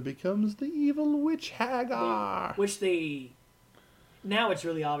Minerva becomes the evil witch Hagar. Now it's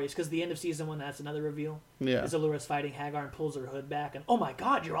really obvious, because the end of season 1, that's another reveal. Yeah. Is Allure's fighting Hagar and pulls her hood back, and oh my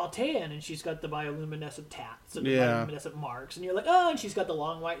God, you're Altean, and she's got the bioluminescent tats and the bioluminescent marks, and you're like, oh, and she's got the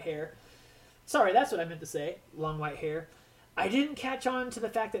long white hair. Sorry, that's what I meant to say, long white hair. I didn't catch on to the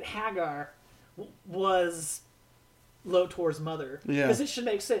fact that Hagar was Lotor's mother. Yeah. Because it should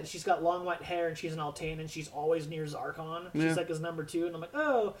make sense. She's got long white hair, and she's an Altean, and she's always near Zarkon. She's like his number 2, and I'm like,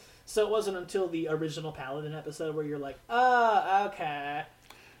 oh. So it wasn't until the original Paladin episode where you're like, oh, okay.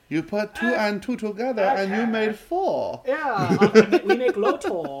 You put 2 and 2 together, and you made 4. Yeah, we make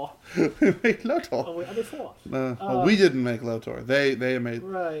Lotor. We make Lotor. Oh, we made 4. Well, we didn't make Lotor. They made.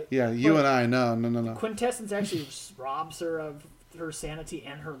 Right. Yeah, you and I. No. Quintessence actually robs her of her sanity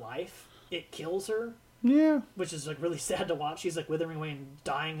and her life. It kills her. Yeah. Which is like really sad to watch. She's like withering away and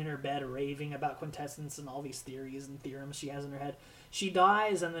dying in her bed, raving about quintessence and all these theories and theorems she has in her head. She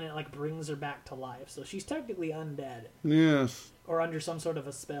dies, and then it like brings her back to life. So she's technically undead. Yes. Or under some sort of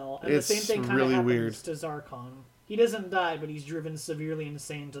a spell. And It's the same thing kind really of happens weird. to Zarkon. He doesn't die, but he's driven severely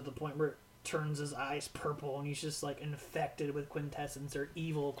insane to the point where it turns his eyes purple, and he's just like infected with quintessence or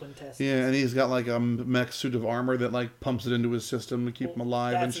evil quintessence. Yeah, and he's got like a mech suit of armor that like pumps it into his system to keep him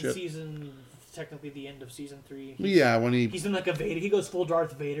alive and shit. Technically the end of season 3. When he's in like a Vader. He goes full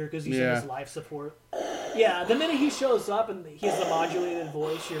Darth Vader because he's in his life support. Yeah, the minute he shows up and he has the modulated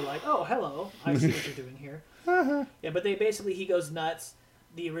voice, you're like, oh, hello. I see what you're doing here. Yeah, but he goes nuts.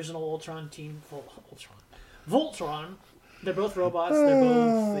 The original Ultron team, Voltron. They're both robots.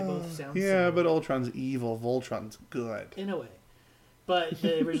 They both sound similar. But Ultron's evil. Voltron's good. In a way. But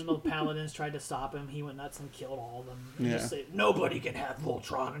the original Paladins tried to stop him. He went nuts and killed all of them. And just said, nobody can have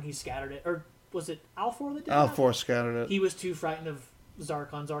Voltron, and he scattered it. Or was it Alfor that did that? Alfor scattered it. He was too frightened of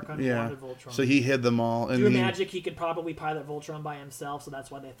Zarkon. Zarkon wanted Voltron. So he hid them all. And through magic, he could probably pilot Voltron by himself, so that's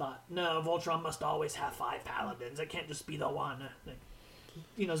why they thought, no, Voltron must always have 5 Paladins. It can't just be the one.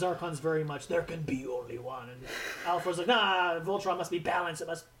 Zarkon's very much, there can be only one. And Alfor's like, nah, Voltron must be balanced. It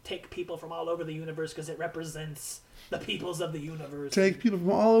must take people from all over the universe because it represents the peoples of the universe. Take people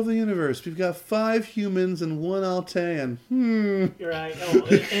from all over the universe. We've got 5 humans and 1 Altean. You're right. Oh,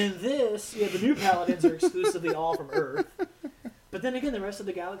 and this, the new Paladins are exclusively all from Earth. But then again, the rest of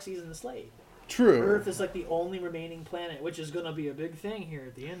the galaxy is enslaved. True. Earth is like the only remaining planet, which is going to be a big thing here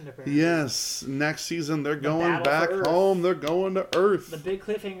at the end, apparently. Yes. Next season, they're going back home. They're going to Earth. The big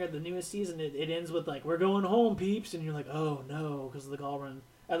cliffhanger of the newest season, it ends with like, we're going home, peeps. And you're like, oh no, because the Galran,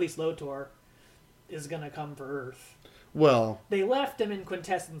 at least Lotor, is going to come for Earth. Well, they left him in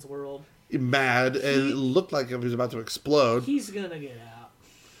Quintessence World. Mad, and it looked like he was about to explode. He's going to get out.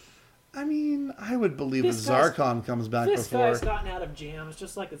 I mean, I would believe that Zarkon comes back before. This guy's gotten out of jams,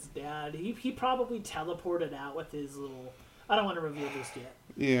 just like his dad. He probably teleported out with his little... I don't want to reveal just yet.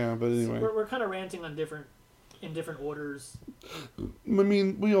 Yeah, but anyway. So we're kind of ranting on different orders. I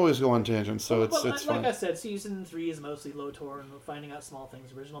mean, we always go on tangents, so it's fine. Like I said, season 3 is mostly Lotor, and we're finding out small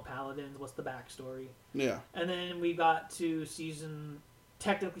things. Original Paladins, what's the backstory? Yeah. And then we got to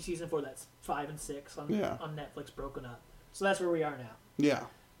technically season 4, that's 5 and 6 on Netflix, broken up. So that's where we are now. Yeah.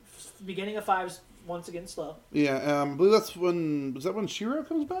 Beginning of 5's once again slow. Yeah, I believe that's when... Was that when Shiro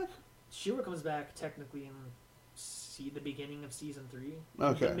comes back? Shiro comes back technically in the beginning of season 3.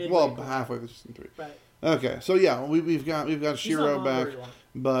 Okay. Well, halfway through season 3. Right. Okay, so yeah, we've got Shiro back,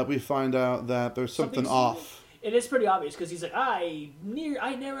 but we find out that there's something off. It is pretty obvious because he's like, I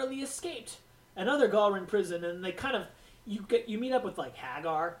narrowly escaped another Galran prison, and they kind of you meet up with like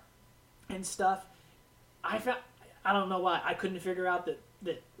Hagar and stuff. I don't know why I couldn't figure out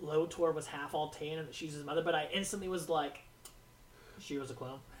that Lotor was half Altean and that she's his mother, but I instantly was like, she was a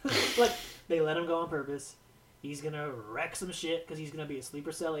clone. Like they let him go on purpose. He's going to wreck some shit because he's going to be a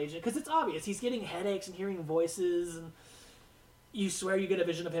sleeper cell agent. Because it's obvious. He's getting headaches and hearing voices. And you swear you get a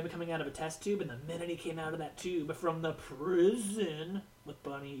vision of him coming out of a test tube. And the minute he came out of that tube from the prison with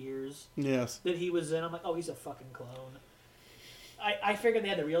bunny ears that he was in, I'm like, oh, he's a fucking clone. I figured they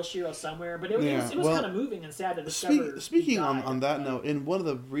had the real Shiro somewhere. But it was kind of moving and sad to discover. Speaking on that note, in one of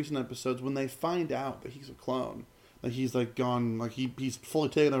the recent episodes, when they find out that he's a clone, Like he's like gone, like he's fully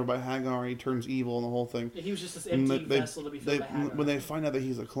taken over by Hagar. He turns evil and the whole thing. Yeah, he was just this empty vessel to be filled by Hagar. When they find out that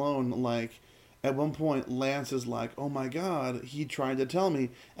he's a clone, like at one point Lance is like, "Oh my God, he tried to tell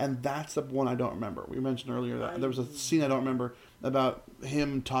me," and that's the one I don't remember. We mentioned earlier that there was a scene I don't remember about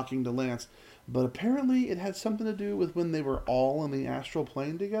him talking to Lance, but apparently it had something to do with when they were all in the astral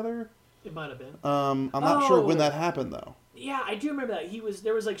plane together. It might have been. I'm not sure when that happened though. Yeah, I do remember that.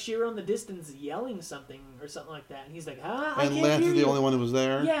 There was like Shiro in the distance yelling something or something like that, and he's like, "Ah, I can't hear you." And Lance is the only one who was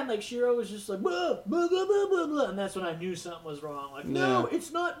there. Yeah, and like Shiro was just like, blah, blah, blah, blah, blah, blah, and that's when I knew something was wrong. Like, no,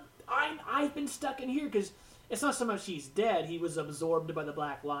 it's not. I've been stuck in here because it's not so much he's dead. He was absorbed by the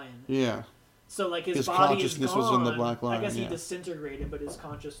Black Lion. Yeah. So like his body consciousness is gone. Was in the Black Lion. I guess he disintegrated, but his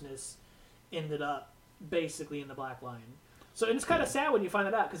consciousness ended up basically in the Black Lion. So and it's kind of sad when you find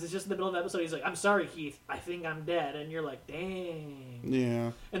that out because it's just in the middle of the episode. He's like, "I'm sorry, Keith. I think I'm dead," and you're like, "Dang."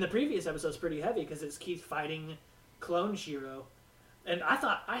 Yeah. And the previous episode's pretty heavy because it's Keith fighting clone Shiro, and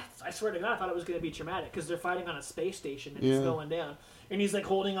I swear to God, I thought it was going to be traumatic because they're fighting on a space station and it's going down, and he's like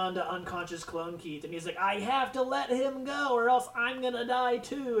holding on to unconscious clone Keith, and he's like, "I have to let him go or else I'm gonna die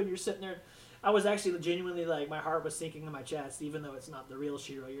too." And you're sitting there. I was actually genuinely like, my heart was sinking in my chest, even though it's not the real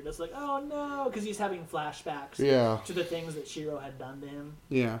Shiro. You're just like, oh no, because he's having flashbacks to the things that Shiro had done to him.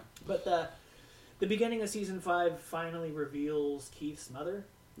 Yeah. But the beginning of season 5 finally reveals Keith's mother.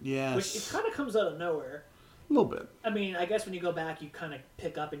 Yes. Which it kind of comes out of nowhere. A little bit. I mean, I guess when you go back, you kind of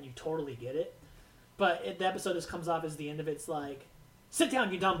pick up and you totally get it. But the episode just comes off as the end of it's like, sit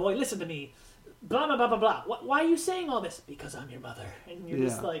down, you dumb boy, listen to me. Blah, blah, blah, blah, blah. Why are you saying all this? Because I'm your mother. And you're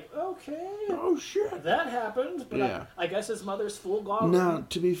just like, okay. Oh, shit. That happened. But I guess his mother's full gone. Now,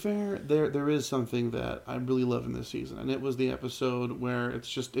 to be fair, there is something that I really love in this season. And it was the episode where it's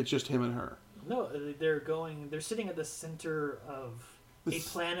just him and her. No, they're sitting at the center of a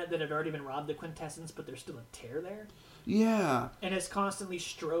planet that had already been robbed of quintessence, but there's still a tear there. Yeah. And it's constantly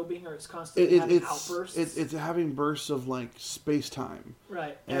strobing, or it's constantly having outbursts. It's having bursts of, like, space-time.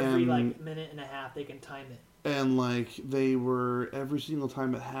 Right. Every, like, minute and a half, they can time it. And, like, every single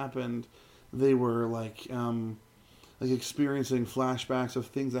time it happened, they were, like experiencing flashbacks of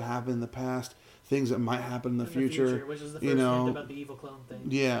things that happened in the past, things that might happen in the future. Which is the first hint about the evil clone thing.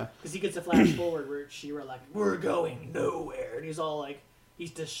 Yeah. Because he gets a flash forward where Shiro like, we're going nowhere. And he's all like,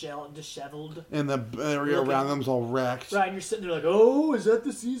 he's disheveled. And the area around them's all wrecked. Right, and you're sitting there like, oh, is that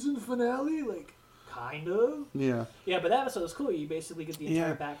the season finale? Like, kind of. Yeah. Yeah, but that episode was cool. You basically get the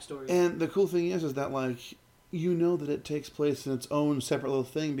entire backstory. And the cool thing is that, like, you know that it takes place in its own separate little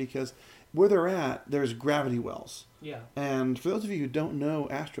thing because where they're at, there's gravity wells. Yeah. And for those of you who don't know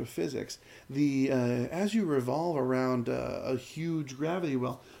astrophysics, as you revolve around a huge gravity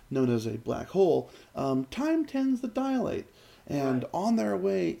well known as a black hole, time tends to dilate. And on their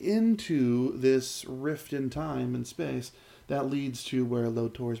way into this rift in time and space that leads to where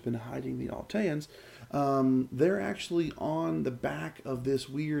Lotor's been hiding the Alteans, they're actually on the back of this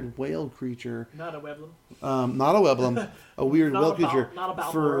weird whale creature. Not a Weblum. Not a Weblum. A weird whale creature. Not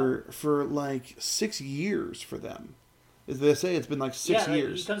a for like 6 years for them. They say it's been like 6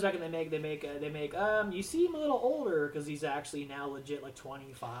 years. He comes back and they make you seem a little older because he's actually now legit like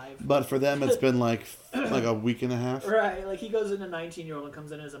 25. But for them it's been like a week and a half. Right, like he goes into 19-year-old and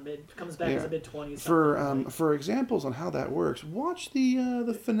comes back as a mid-20s. For examples on how that works, watch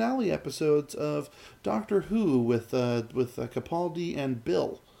the finale episodes of Doctor Who with Capaldi and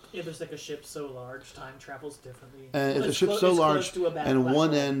Bill. Yeah, there's like a ship so large, time travels differently. And it's a ship so large, and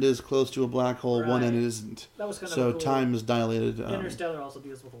one end is close to a black hole, one end isn't. That was kind of so cool. Time is dilated. Interstellar also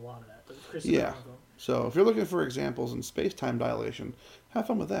deals with a lot of that. Yeah. So if you're looking for examples in space-time dilation, have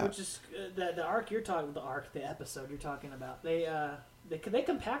fun with that. Which is the arc you're talking, the episode you're talking about. They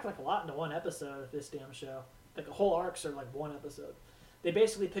compact like a lot into one episode of this damn show. Like the whole arcs are like one episode. They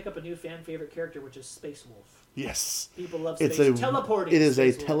basically pick up a new fan favorite character, which is Space Wolf. Yes. People love teleporting. It is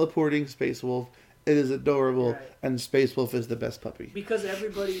a teleporting Space Wolf. It is adorable, and Space Wolf is the best puppy. Because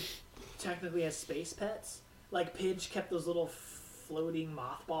everybody technically has space pets. Like Pidge kept those little floating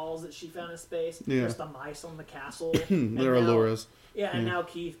mothballs that she found in space. Yeah. There's the mice on the castle. They're Alora's. Yeah, and now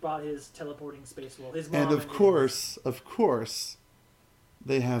Keith brought his teleporting Space Wolf. His mom and of course,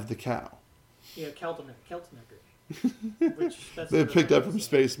 they have the cow. Yeah, Keltner. They picked up from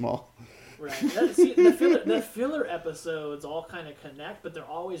Space Mall. Right. The filler episodes all kind of connect, but they're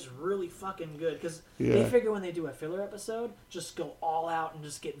always really fucking good because they figure when they do a filler episode, just go all out and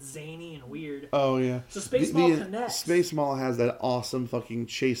just get zany and weird. Oh yeah. So Space Mall connects. Space Mall has that awesome fucking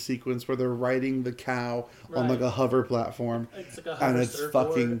chase sequence where they're riding the cow on like a hover platform. It's like a hover and it's surfboard.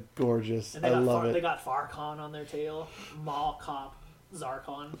 fucking gorgeous. And I love it. They got Farcon on their tail. Mall Cop.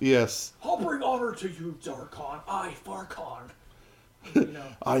 Zarkon. Yes. I'll bring honor to you, Zarkon. I, Farkon. You know,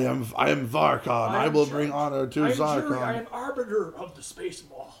 I am Varkon. I will bring honor to Zarkon. I am arbiter of the space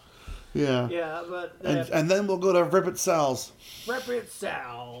maw. Yeah. Yeah, but and then we'll go to Rip It Sal's. Rip It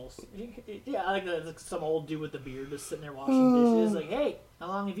Sal's. Yeah, I like that. Like some old dude with a beard just sitting there washing dishes. Like, hey, how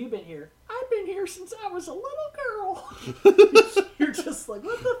long have you been here? I've been here since I was a little girl. You're just like,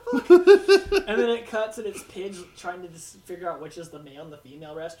 what the fuck? And then it cuts and it's Pidge trying to just figure out which is the male and the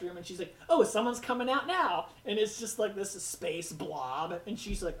female restroom. And she's like, oh, someone's coming out now. And it's just like this space blob. And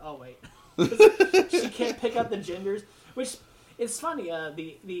she's like, oh, wait. She can't pick up the genders. Which is funny.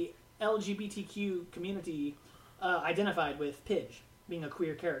 The LGBTQ community identified with Pidge being a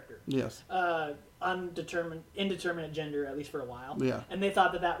queer character. Yes. Indeterminate gender, at least for a while. Yeah. And they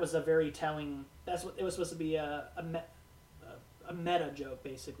thought that was a very telling. That's what it was supposed to be a meta joke,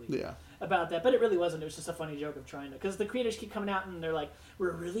 basically. Yeah. About that, but it really wasn't. It was just a funny joke of trying to, because the creators keep coming out and they're like,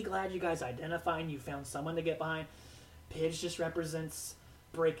 "We're really glad you guys identify and you found someone to get behind." Pidge just represents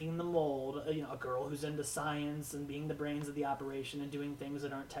breaking the mold. You know, a girl who's into science and being the brains of the operation and doing things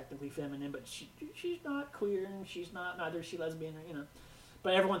that aren't technically feminine, but she's not queer and she's not, neither is she lesbian, or, you know.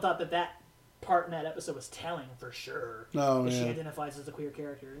 But everyone thought that part in that episode was telling for sure. Oh, that yeah. she identifies as a queer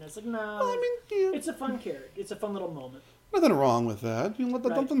character, and it's like, no, Well, I mean, yeah. it's a fun character. It's a fun little moment. Nothing wrong with that. You let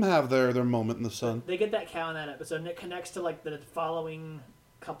Right. them have their moment in the sun. They get that cow in that episode, and it connects to like the following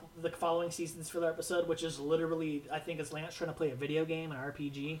seasons for their episode, which is literally, I think, it's Lance trying to play a video game, an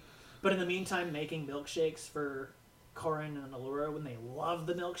RPG, but in the meantime making milkshakes for Corin and Allura when they love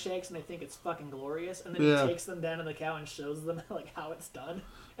the milkshakes and they think it's fucking glorious, and then Yeah. he takes them down to the cow and shows them like how it's done,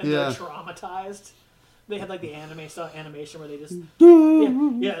 and Yeah. they're traumatized. They had like the animation where they just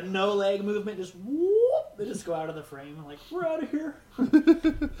no leg movement, just whoop, they just go out of the frame and like, we're out of here. Like,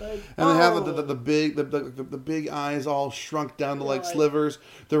 And they have the big eyes all shrunk down to like Right. slivers,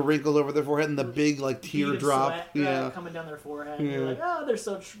 the wrinkles over their forehead, and the big like bead of teardrop. sweat, Yeah. coming down their forehead. And you're like, oh, they're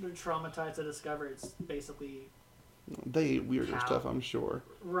so traumatized to discover it's basically They eat weirder Cow. stuff, I'm sure.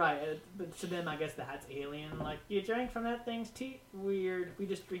 right. But to them, I guess that's alien. Like, you drank from that thing's teeth? Weird. We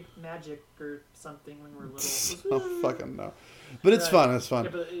just drink magic or something when we're little. Oh, fucking no. But it's Right. fun. It's fun.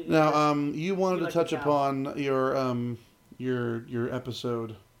 Yeah, but, Now, you wanted You to like touch the cow. upon your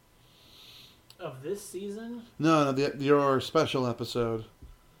episode. Of this season? No, your special episode.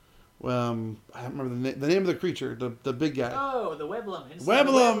 I don't remember the name of the creature, the big guy. Oh, the Weblum.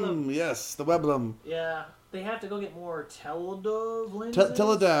 Weblum! Yes, the Weblum. Yeah. They have to go get more Teledov lenses.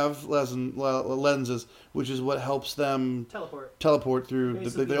 Teladav lenses, which is what helps them teleport through.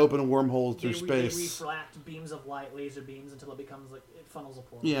 Basically, They open wormholes through They space. refract beams of light, laser beams, until it becomes like it funnels a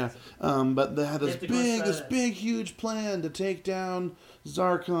portal. Yeah, but they had this They have to go inside it. big, huge plan to take down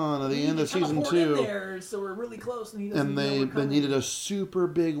Zarkon at the end of season teleport 2, in there, so we're really close, and he doesn't and know they we're they coming. needed a super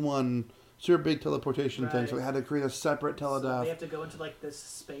big teleportation thing, so Right. they had to create a separate So they Teladav. have to go into like this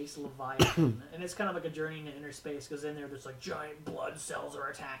space Leviathan, and it's kind of like a journey into inner space because in there's like giant blood cells are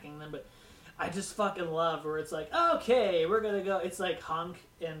attacking them. But I just fucking love where it's like, okay, we're gonna go. It's like Hunk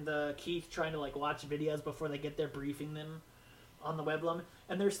and Keith trying to like watch videos before they get there, briefing them on the Weblum,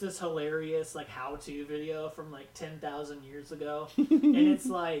 and there's this hilarious like how-to video from like 10,000 years ago, and it's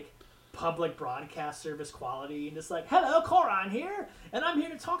like public broadcast service quality, and just like, hello, Coron here, and I'm here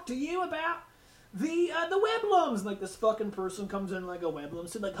to talk to you about the Weblums. And like this fucking person comes in like a Weblum,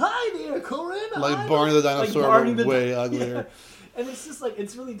 so like, hi there, Corin. Like Barney the dinosaur, Barney but way uglier. Yeah. And it's just like,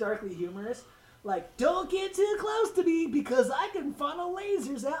 it's really darkly humorous. Like, don't get too close to me because I can funnel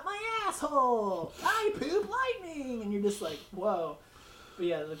lasers out my asshole. I poop lightning. And you're just like, whoa. But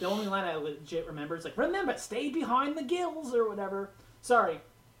yeah, like, the only line I legit remember is like, remember, stay behind the gills or whatever. Sorry.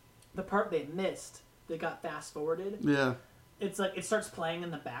 The part they missed, that got fast forwarded. Yeah. It's like, it starts playing in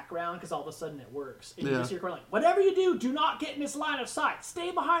the background because all of a sudden it works. And you Yeah. just hear Corin like, whatever you do, do not get in this line of sight.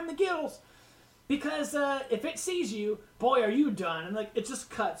 Stay behind the gills. Because if it sees you, boy, are you done. And like, it just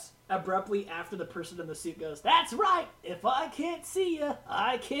cuts abruptly after the person in the suit goes, that's right, if I can't see you,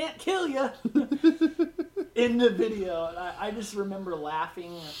 I can't kill you. In the video. And I just remember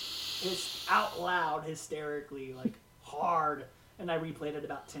laughing out loud, hysterically, like hard. And I replayed it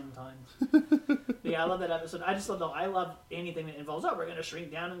about 10 times. But yeah, I love that episode. I love anything that involves, we're going to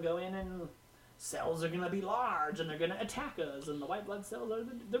shrink down and go in, and cells are going to be large and they're going to attack us, and the white blood cells are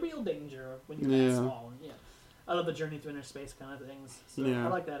the real danger when you're that small. And, yeah. I love the journey through inner space kind of things. So Yeah. I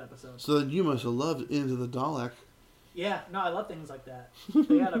like that episode. So then you must have loved Into the Dalek. Yeah, no, I love things like that.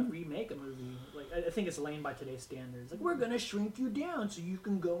 They had to remake a movie. Like, I think it's lame by today's standards. Like, we're gonna shrink you down so you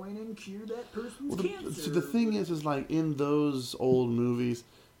can go in and cure that person's cancer. So the thing is like in those old movies,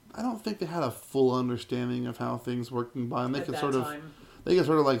 I don't think they had a full understanding of how things worked in Bond. They At could that sort of time. they could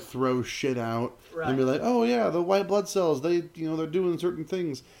sort of like throw shit out Right. and be like, oh yeah, the white blood cells, they're doing certain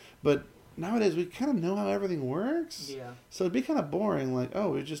things. But nowadays we kind of know how everything works. Yeah. So it'd be kind of boring. Like,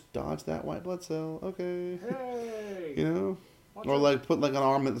 oh, we just dodged that white blood cell. Okay. Hey. You know? Watch Or out. like put like an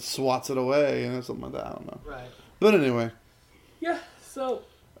arm that swats it away, something like that. I don't know. Right. But anyway. Yeah. So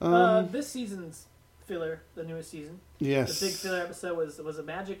this season's filler, the newest season. Yes. The big filler episode was a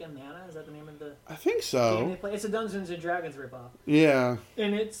Magic and Mana. Is that the name of the I think game so. they play? It's a Dungeons and Dragons ripoff, Yeah.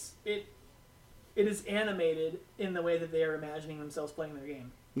 and it is animated in the way that they are imagining themselves playing their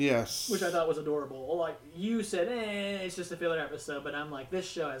game, Yes. which I thought was adorable. Well, like you said, it's just a filler episode, but I'm like, this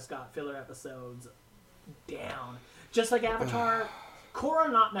show has got filler episodes down, just like Avatar.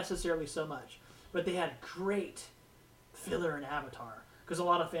 Korra, not necessarily so much, but they had great filler in Avatar. Because a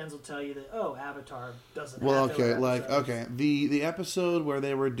lot of fans will tell you that, Avatar doesn't Well, have filler okay, episodes. the episode where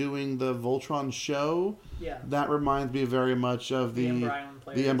they were doing the Voltron show, Yeah. that reminds me very much of The Ember Island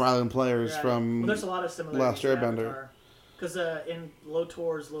players. the Ember Island players Right. from Well, there's a lot of similarities Last to Airbender. Because in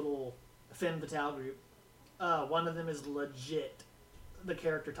Lotor's little Femme Fatale group, one of them is legit the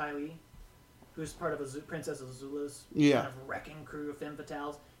character Ty Lee, who's part of Princess Azula's Yeah. kind of wrecking crew of Femme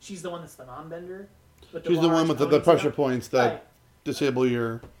Fatales. She's the one that's the non-bender. She's the one with the pressure points that Right. disable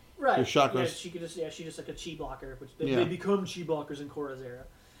your Right. Your chakras. Yeah, she's just like a chi blocker, which they Yeah. become chi blockers in Korra's era.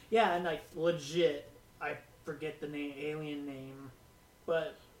 Yeah, and like legit, I forget the alien name,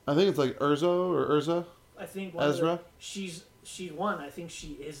 but I think it's like Urza. I think Ezra? she's one. I think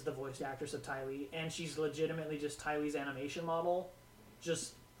she is the voice actress of Ty Lee, and she's legitimately just Ty Lee's animation model,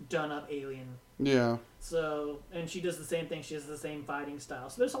 just done up alien. Yeah. So, and she does the same thing. She has the same fighting style.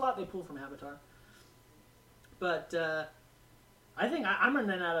 So there's a lot they pull from Avatar. But I think I'm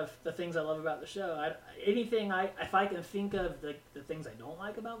running out of the things I love about the show. If I can think of the things I don't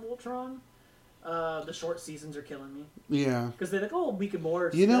like about Voltron, the short seasons are killing me. Yeah. Because they're like, we could more.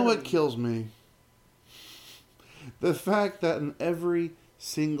 You know what study. kills me? The fact that in every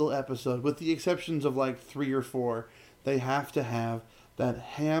single episode, with the exceptions of like 3 or 4, they have to have that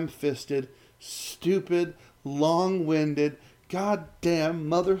ham-fisted, stupid, long-winded, goddamn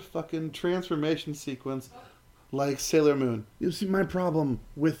motherfucking transformation sequence like Sailor Moon. You see, my problem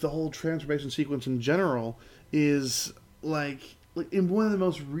with the whole transformation sequence in general is like in one of the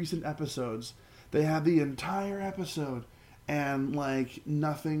most recent episodes, they had the entire episode and like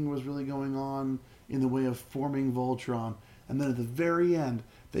nothing was really going on in the way of forming Voltron. And then at the very end,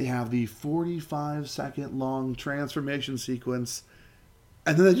 they have the 45-second long transformation sequence,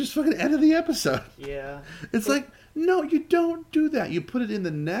 and then they just fucking ended the episode. Yeah. It's like, no, you don't do that. You put it in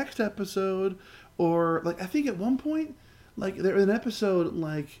the next episode, or like I think at one point, like there in an episode,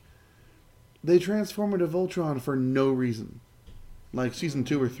 like they transform into Voltron for no reason, like season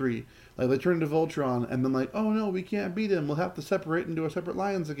 2 or 3. Like they turn into Voltron, and then like, oh no, we can't beat him. We'll have to separate into our separate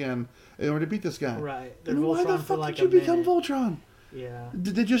lions again in order to beat this guy. Right. They're And why Voltron the for fuck like did you become minute. Voltron? Yeah.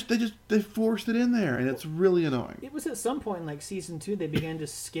 They forced it in there, and it's really annoying. It was at some point in like season 2 they began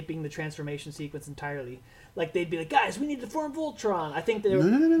just skipping the transformation sequence entirely. Like they'd be like, guys, we need to form Voltron. I think they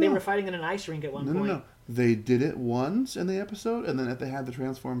were fighting in an ice rink at one point. No. They did it once in the episode, and then if they had to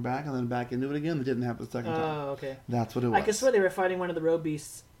transform back and then back into it again, they didn't have the second time. Oh, okay. That's what it was. I could swear they were fighting one of the road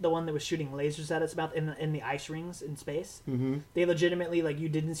beasts, the one that was shooting lasers at its mouth in the ice rings in space. Mm-hmm. They legitimately, like, you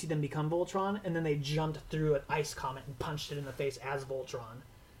didn't see them become Voltron, and then they jumped through an ice comet and punched it in the face as Voltron.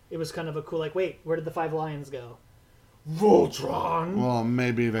 It was kind of a cool, like, wait, where did the 5 lions go? Voltron! Well,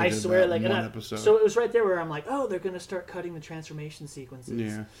 maybe they I did swear, that like, in and one episode. so it was right there where I'm like, oh, they're going to start cutting the transformation sequences.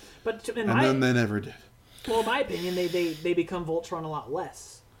 Yeah. But in And then they never did. well, in my opinion, they become Voltron a lot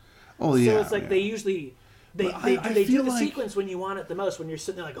less. Oh, So yeah. it's like yeah. they usually they But I do feel the like- sequence when you want it the most. When you're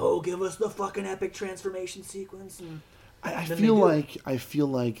sitting there like, oh, give us the fucking epic transformation sequence. And I then feel they do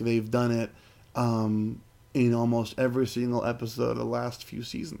like they've done it in almost every single episode of the last few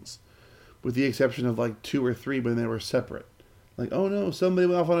seasons, with the exception of like 2 or 3 when they were separate. Like, oh no, somebody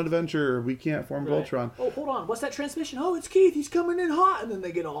went off on an adventure. We can't form Right. Voltron. Oh, hold on. What's that transmission? Oh, it's Keith. He's coming in hot. And then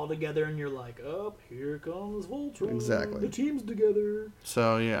they get all together, and you're like, oh, here comes Voltron. Exactly. The team's together.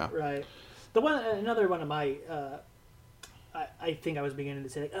 So yeah. Right. Another one of my, I think I was beginning to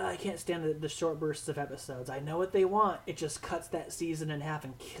say, like, I can't stand the short bursts of episodes. I know what they want. It just cuts that season in half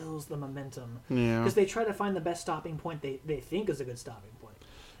and kills the momentum. Yeah. Because they try to find the best stopping point they think is a good stopping point.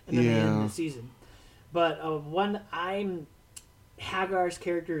 And then they Yeah. end the season. But Hagar's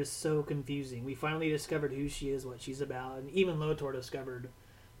character is so confusing. We finally discovered who she is, what she's about, and even Lotor discovered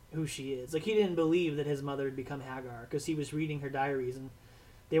who she is. Like, he didn't believe that his mother had become Hagar because he was reading her diaries, and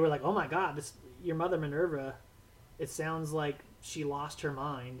they were like, "Oh my God, your mother Minerva it sounds like she lost her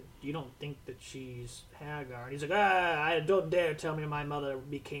mind. You don't think that she's Hagar. And he's like, I don't dare tell me my mother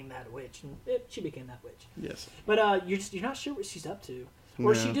became that witch. And she became that witch. Yes. But you're not sure what she's up to.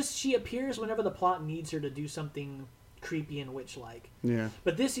 Or she appears whenever the plot needs her to do something creepy and witch-like. Yeah.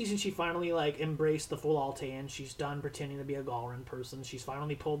 But this season she finally like embraced the full Altan. She's done pretending to be a Galrin person. She's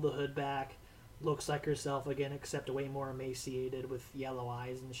finally pulled the hood back. Looks like herself again, except way more emaciated with yellow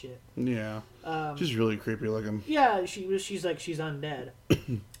eyes and shit. Yeah. She's really creepy looking. Yeah, she's undead.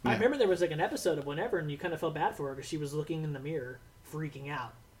 I remember there was like an episode of Whenever, and you kind of felt bad for her because she was looking in the mirror, freaking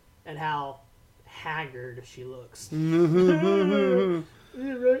out at how haggard she looks. Right?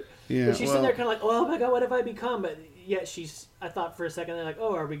 Yeah. But she's sitting there kind of like, oh my god, what have I become? But yet I thought for a second, they're like,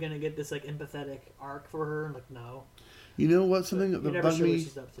 oh, are we gonna get this like empathetic arc for her? And like, no. You know what? Something that bugged me. What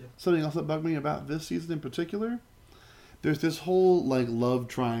she's up to. Something else that bugged me about this season in particular. There's this whole like love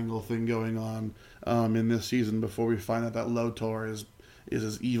triangle thing going on in this season before we find out that Lotor is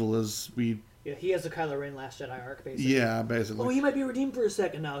as evil as we. Yeah, he has the Kylo Ren Last Jedi arc, basically. Yeah, basically. Oh, he might be redeemed for a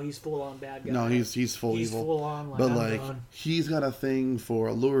second. No, he's full on bad guy. No, he's full evil. He's full on. Like, but like he's got a thing for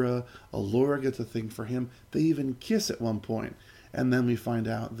Allura. Allura gets a thing for him. They even kiss at one point, and then we find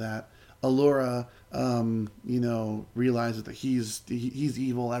out that Allura, realizes that he's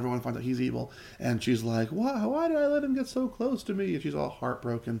evil. Everyone finds out he's evil, and she's like, "Why did I let him get so close to me?" And she's all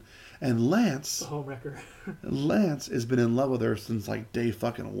heartbroken. And Lance, the homewrecker, Lance has been in love with her since like day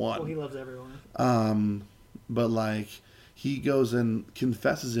fucking one. Well, he loves everyone. But like he goes and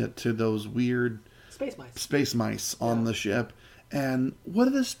confesses it to those weird space mice on the ship. And what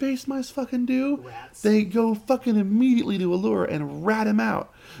do the space mice fucking do? Rats. They go fucking immediately to Allura and rat him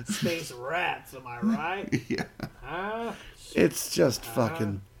out. Space rats, am I right? Yeah. It's just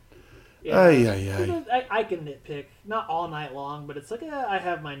fucking... Yeah. I can nitpick. Not all night long, but it's like, I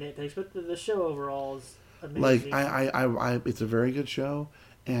have my nitpicks, but the show overall is amazing. Like, I it's a very good show,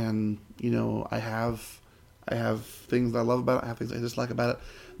 and, I have things that I love about it, I have things I dislike about it.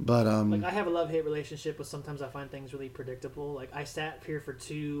 But like I have a love-hate relationship with sometimes I find things really predictable. Like I sat here for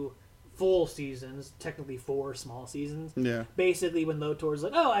 2 full seasons, technically 4 small seasons. Yeah. Basically when Lotor's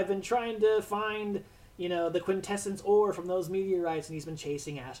like, oh, I've been trying to find, the quintessence ore from those meteorites, and he's been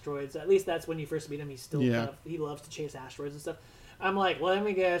chasing asteroids. At least that's when you first meet him. He's still he loves to chase asteroids and stuff. I'm like, let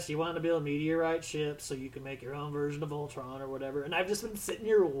me guess, you want to build a meteorite ship so you can make your own version of Ultron or whatever. And I've just been sitting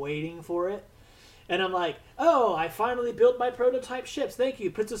here waiting for it. And I'm like, oh, I finally built my prototype ships. Thank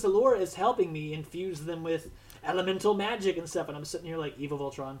you. Princess Allura is helping me infuse them with elemental magic and stuff. And I'm sitting here like, Eva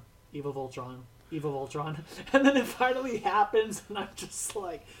Voltron, Eva Voltron, Eva Voltron. And then it finally happens, and I'm just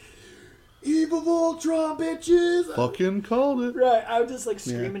like, Eva Voltron, bitches! Fucking called it. Right, I was just like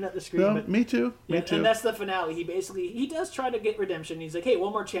screaming at the screen. No, but, me too. Me too. And that's the finale. He does try to get redemption. He's like, hey,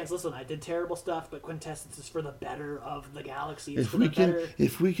 one more chance. Listen, I did terrible stuff, but quintessence is for the better of the galaxy. If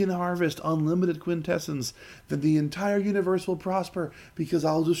we can harvest unlimited quintessence, then the entire universe will prosper because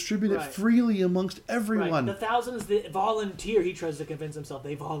I'll distribute it freely amongst everyone. Right. The thousands that volunteer, he tries to convince himself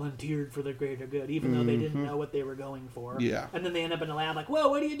they volunteered for the greater good, even though they didn't know what they were going for. Yeah. And then they end up in a lab like, whoa,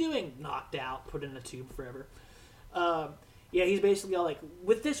 what are you doing? Knocked out, put in a tube forever. He's basically all like,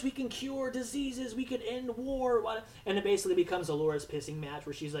 with this we can cure diseases, we can end war, and it basically becomes Allura's pissing match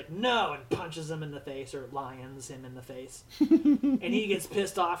where she's like, no, and punches him in the face, or lions him in the face. And he gets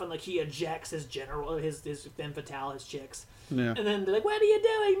pissed off, and like he ejects his general, his femme fatale, his chicks. Yeah. And then they're like, what are you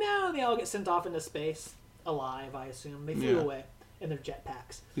doing now? And they all get sent off into space, alive, I assume. They flew away in their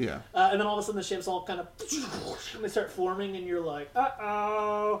jetpacks. Yeah. And then all of a sudden the ships all kind of, and they start forming, and you're like,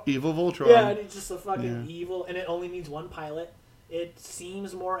 uh-oh. Evil Voltron. Yeah, and it's just a fucking evil, and it only needs one pilot. It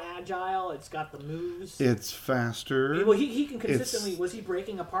seems more agile. It's got the moves. It's faster. Well, he can consistently... Was he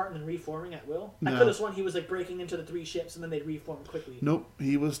breaking apart and then reforming at will? No. I could have sworn he was like breaking into the 3 ships, and then they'd reform quickly. Nope.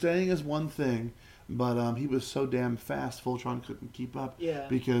 He was staying as one thing. But he was so damn fast, Voltron couldn't keep up. Yeah.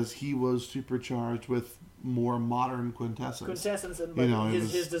 Because he was supercharged with more modern quintessence. And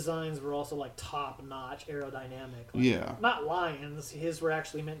his designs were also like top notch aerodynamic. Like, not lions. His were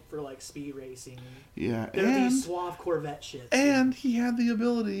actually meant for like speed racing. Yeah. They're these suave Corvette ships. And he had the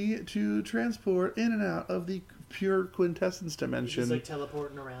ability to transport in and out of the pure quintessence dimension. He's like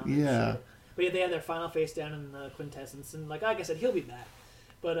teleporting around. Yeah. And shit. But yeah, they had their final face down in the quintessence, and like I said, he'll be back.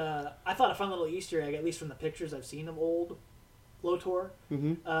 But I thought a fun little Easter egg, at least from the pictures I've seen of old Lotor,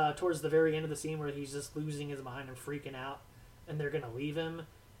 towards the very end of the scene where he's just losing his mind and freaking out, and they're going to leave him.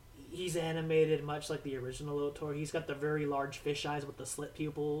 He's animated much like the original Lotor. He's got the very large fish eyes with the slit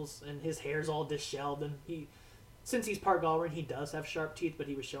pupils, and his hair's all disheveled, and since he's part Galrin, he does have sharp teeth, but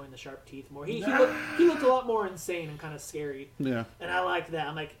he was showing the sharp teeth more. He looked a lot more insane and kind of scary. Yeah. And I liked that.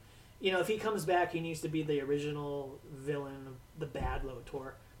 I'm like, if he comes back, he needs to be the original villain, the bad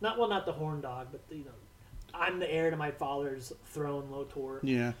Lotor. Not the Horn Dog, but I'm the heir to my father's throne, Lotor.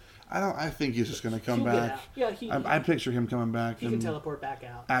 Yeah, I think he's just going to come back. Yeah, I picture him coming back. He can teleport back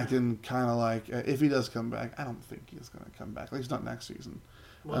out. Acting kind of like if he does come back, I don't think he's going to come back. At least not next season.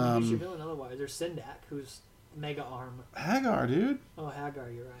 Well, who's your villain otherwise? There's Sindak, who's Mega Arm. Hagar, dude. Oh, Hagar,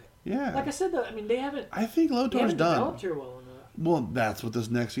 you're right. Yeah. Like I said, though, they haven't. I think Lotor's done. Developed her well enough. Well, that's what this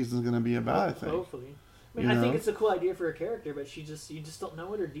next season's going to be about. I think. Hopefully. I think it's a cool idea for a character, but you just don't know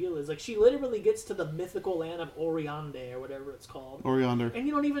what her deal is. Like, she literally gets to the mythical land of Oriande, or whatever it's called. Oriander. And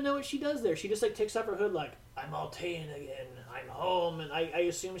you don't even know what she does there. She just, takes off her hood like, I'm Altean again, I'm home, and I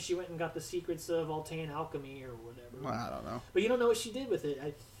assume she went and got the secrets of Altean alchemy or whatever. I don't know. But you don't know what she did with it,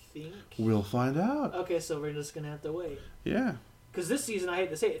 I think. We'll find out. Okay, so we're just going to have to wait. Yeah. Because this season, I hate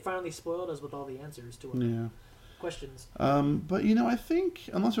to say it, finally spoiled us with all the answers to our questions. But I think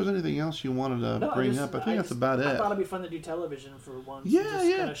unless there's anything else you wanted to bring up, I think that's about it. I thought it'd be fun to do television for once. Yeah,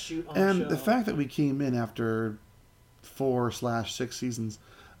 just kind of shoot on and the show. the fact that we came in after 4/6 seasons.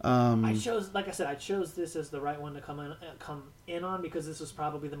 I chose this as the right one to come in on because this was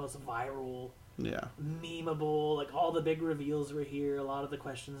probably the most viral, memeable. Like all the big reveals were here. A lot of the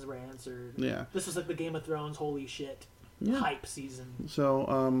questions were answered. Yeah, this was like the Game of Thrones holy shit hype season.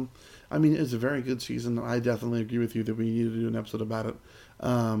 So, it's a very good season. I definitely agree with you that we need to do an episode about it.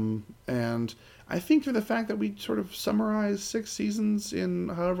 And I think for the fact that we sort of summarized 6 seasons in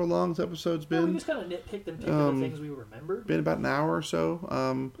however long this episode's been. We just kind of nitpicked and picked the things we remembered. Been about an hour or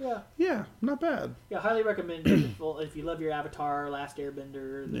so. Yeah, not bad. Yeah, highly recommend it if you love your Avatar, Last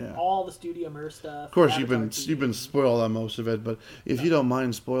Airbender, all the Studio Mer stuff. Of course, you've been spoiled on most of it, but if you don't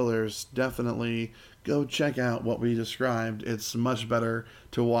mind spoilers, definitely go check out what we described. It's much better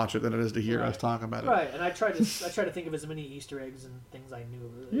to watch it than it is to hear us talk about it. Right, and I try to think of as many Easter eggs and things I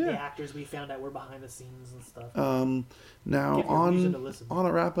knew. The actors we found out were behind the scenes and stuff. Now, on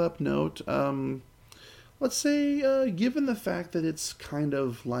a wrap-up note, let's say, given the fact that it's kind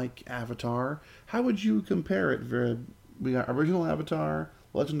of like Avatar, how would you compare it? We got original Avatar,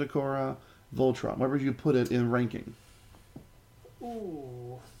 Legend of Korra, Voltron. Where would you put it in ranking?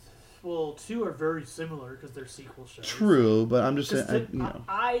 Ooh. Well, 2 are very similar because they're sequel shows. True, but I'm just saying.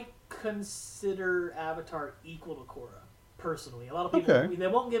 I consider Avatar equal to Korra, personally. A lot of people they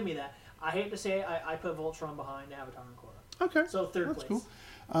won't give me that. I hate to say it, I put Voltron behind Avatar and Korra. Okay. So third place.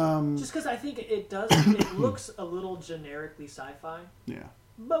 Cool. Just because I think it looks a little generically sci-fi. Yeah.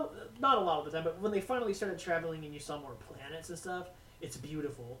 But not a lot of the time. But when they finally started traveling and you saw more planets and stuff, it's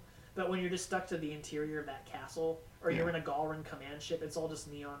beautiful. But when you're just stuck to the interior of that castle, or you're in a Galran command ship, it's all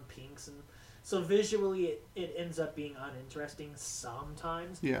just neon pinks, and so visually it ends up being uninteresting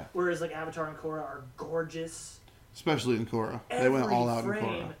sometimes. Yeah. Whereas like Avatar and Korra are gorgeous, especially in Korra. They went all out in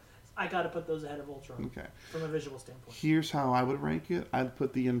Korra. I got to put those ahead of Ultron. Okay. From a visual standpoint. Here's how I would rank it. I'd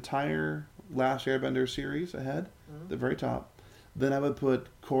put the entire Last Airbender series ahead, the very top. Then I would put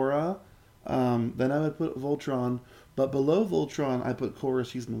Korra. Then I would put Voltron. But below Voltron, I put Korra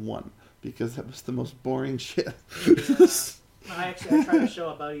Season 1 because that was the most boring shit. Yeah. I tried to show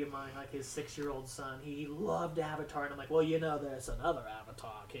a buddy of mine, like his 6-year-old son. He loved Avatar, and I'm like, well, there's another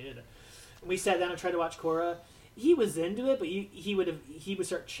Avatar, kid. And we sat down and tried to watch Korra. He was into it, but he would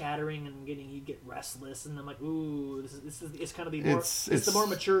start chattering and he'd get restless, and I'm like, ooh, it's kind of the more it's the more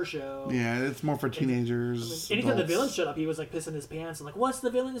mature show. Yeah, it's more for teenagers. Anytime the villain showed up, he was like pissing his pants. I'm like, what's the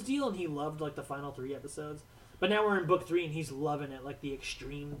villain's deal? And he loved like the final 3 episodes. But now we're in book 3 and he's loving it, like the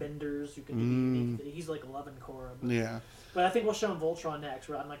extreme benders who can do he's like loving Korra. But I think we'll show him Voltron next.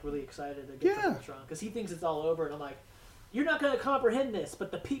 Where I'm like really excited to get to Voltron because he thinks it's all over, and I'm like, you're not going to comprehend this,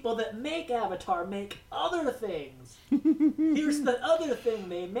 but the people that make Avatar make other things. Here's the other thing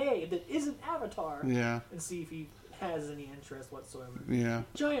they made that isn't Avatar. Yeah. And see if he has any interest whatsoever. Yeah.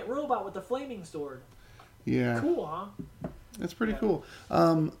 Giant robot with a flaming sword. Yeah. Cool, huh? That's pretty cool.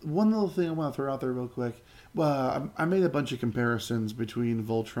 One little thing I want to throw out there real quick. Well, I made a bunch of comparisons between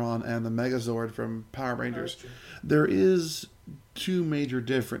Voltron and the Megazord from Power Rangers. There is 2 major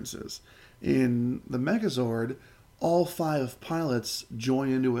differences. In the Megazord, all 5 pilots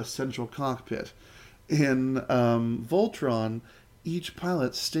join into a central cockpit. In Voltron, each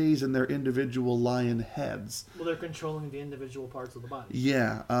pilot stays in their individual lion heads. Well, they're controlling the individual parts of the body.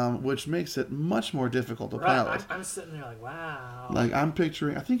 Yeah, which makes it much more difficult to pilot. I'm sitting there like, wow. Like, I'm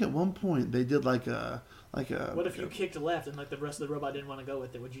picturing, I think at one point they did like a What if you kicked left and like the rest of the robot didn't want to go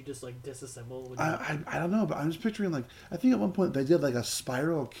with it? Would you just like disassemble? I don't know, but I'm just picturing like I think at one point they did like a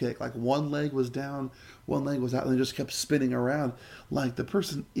spiral kick, like one leg was down, one leg was out, and they just kept spinning around. Like the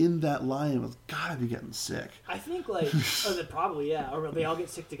person in that lion was gotta be getting sick. I think like probably or they all get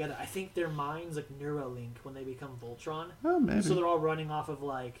sick together. I think their minds like Neuralink when they become Voltron. Oh, maybe. So they're all running off of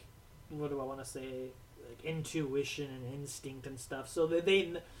like what do I want to say, like intuition and instinct and stuff. So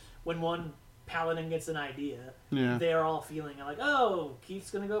they when one Paladin gets an idea, they're all feeling like, oh,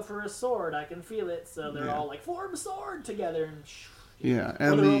 Keith's gonna go for a sword, I can feel it, so they're all like, form sword together, and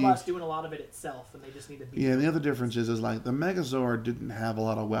and the robot's doing a lot of it itself, and they just need to be and the other difference is like the Megazord didn't have a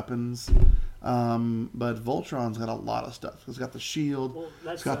lot of weapons, but Voltron's got a lot of stuff. It's got the shield,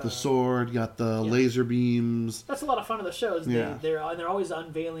 it's got the sword, got the laser beams. That's a lot of fun of the shows. They're always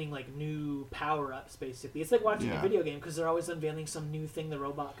unveiling like new power ups. Basically, it's like watching a video game because they're always unveiling some new thing the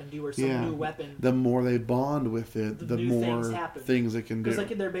robot can do or some new weapon. The more they bond with it, the more things it can do. Because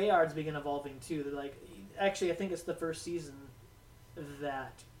like in their Bayards begin evolving too. They're like, actually, I think it's the first season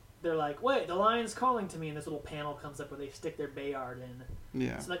that they're like, wait, the lion's calling to me, and this little panel comes up where they stick their Bayard in.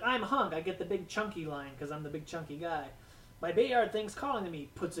 It's like, I'm Hunk, I get the big chunky lion because I'm the big chunky guy. My Bayard thing's calling to me,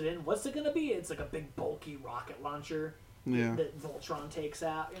 puts it in. What's it going to be? It's like a big bulky rocket launcher that Voltron takes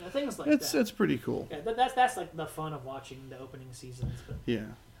out. Things like that. It's pretty cool. Yeah, that's like the fun of watching the opening seasons. But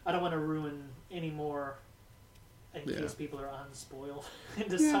I don't want to ruin any more in case people are unspoiled and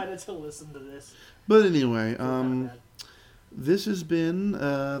decided to listen to this. But anyway, this has been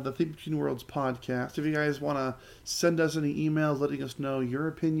the Think Between Worlds podcast. If you guys want to send us any emails letting us know your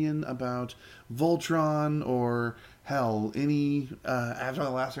opinion about Voltron or, hell, any Avatar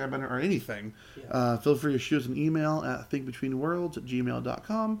The Last Airbender or anything, feel free to shoot us an email at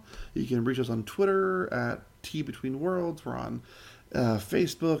thinkbetweenworlds@gmail.com. You can reach us on Twitter at tbetweenworlds. We're on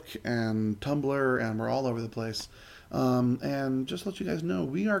Facebook and Tumblr, and we're all over the place. And just to let you guys know,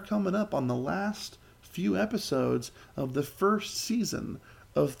 we are coming up on the last few episodes of the first season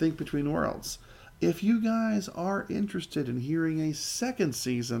of Think Between Worlds. If you guys are interested in hearing a second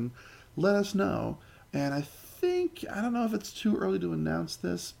season, let us know. And I don't know if it's too early to announce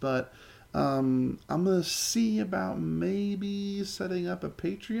this, but I'm going to see about maybe setting up a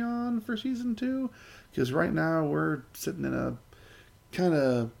Patreon for season 2, because right now we're sitting in a kind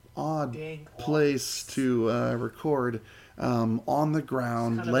of odd place to record. On the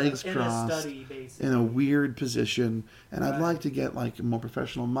ground, legs crossed, in a weird position, and I'd like to get like a more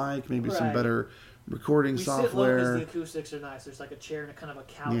professional mic, maybe some better recording software. Sit low because the acoustics are nice. There's like a chair and a kind of a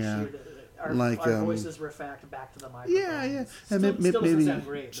couch here. Our voices reflect back to the microphone. And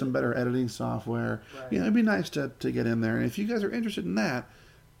maybe some better editing software. Right. It'd be nice to get in there. And if you guys are interested in that,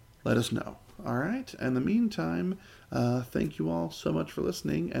 let us know. All right. In the meantime, thank you all so much for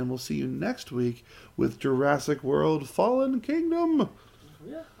listening, and we'll see you next week with Jurassic World Fallen Kingdom.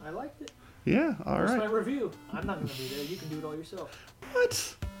 Yeah, I liked it. Yeah, all right. That's my review. I'm not going to be there. You can do it all yourself.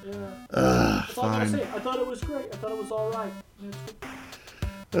 What? Yeah. That's all I'm fine. going to say. I thought it was great. I thought it was all right.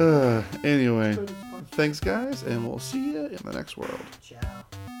 Anyway, thanks, guys, and we'll see you in the next world. Ciao.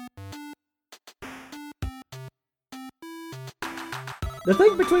 The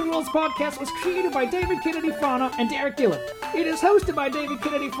Think Between Worlds podcast was created by David Kennedy Fauna and Derek Dillon. It is hosted by David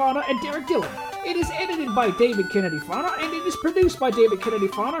Kennedy Fauna and Derek Dillon. It is edited by David Kennedy Fauna, and it is produced by David Kennedy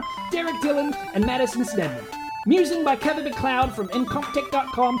Fauna, Derek Dillon, and Madison Snedman. Music by Kevin McLeod from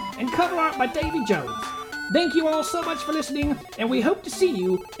Incomptech.com, and cover art by Davy Jones. Thank you all so much for listening, and we hope to see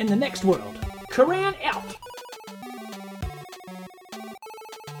you in the next world. Karan out!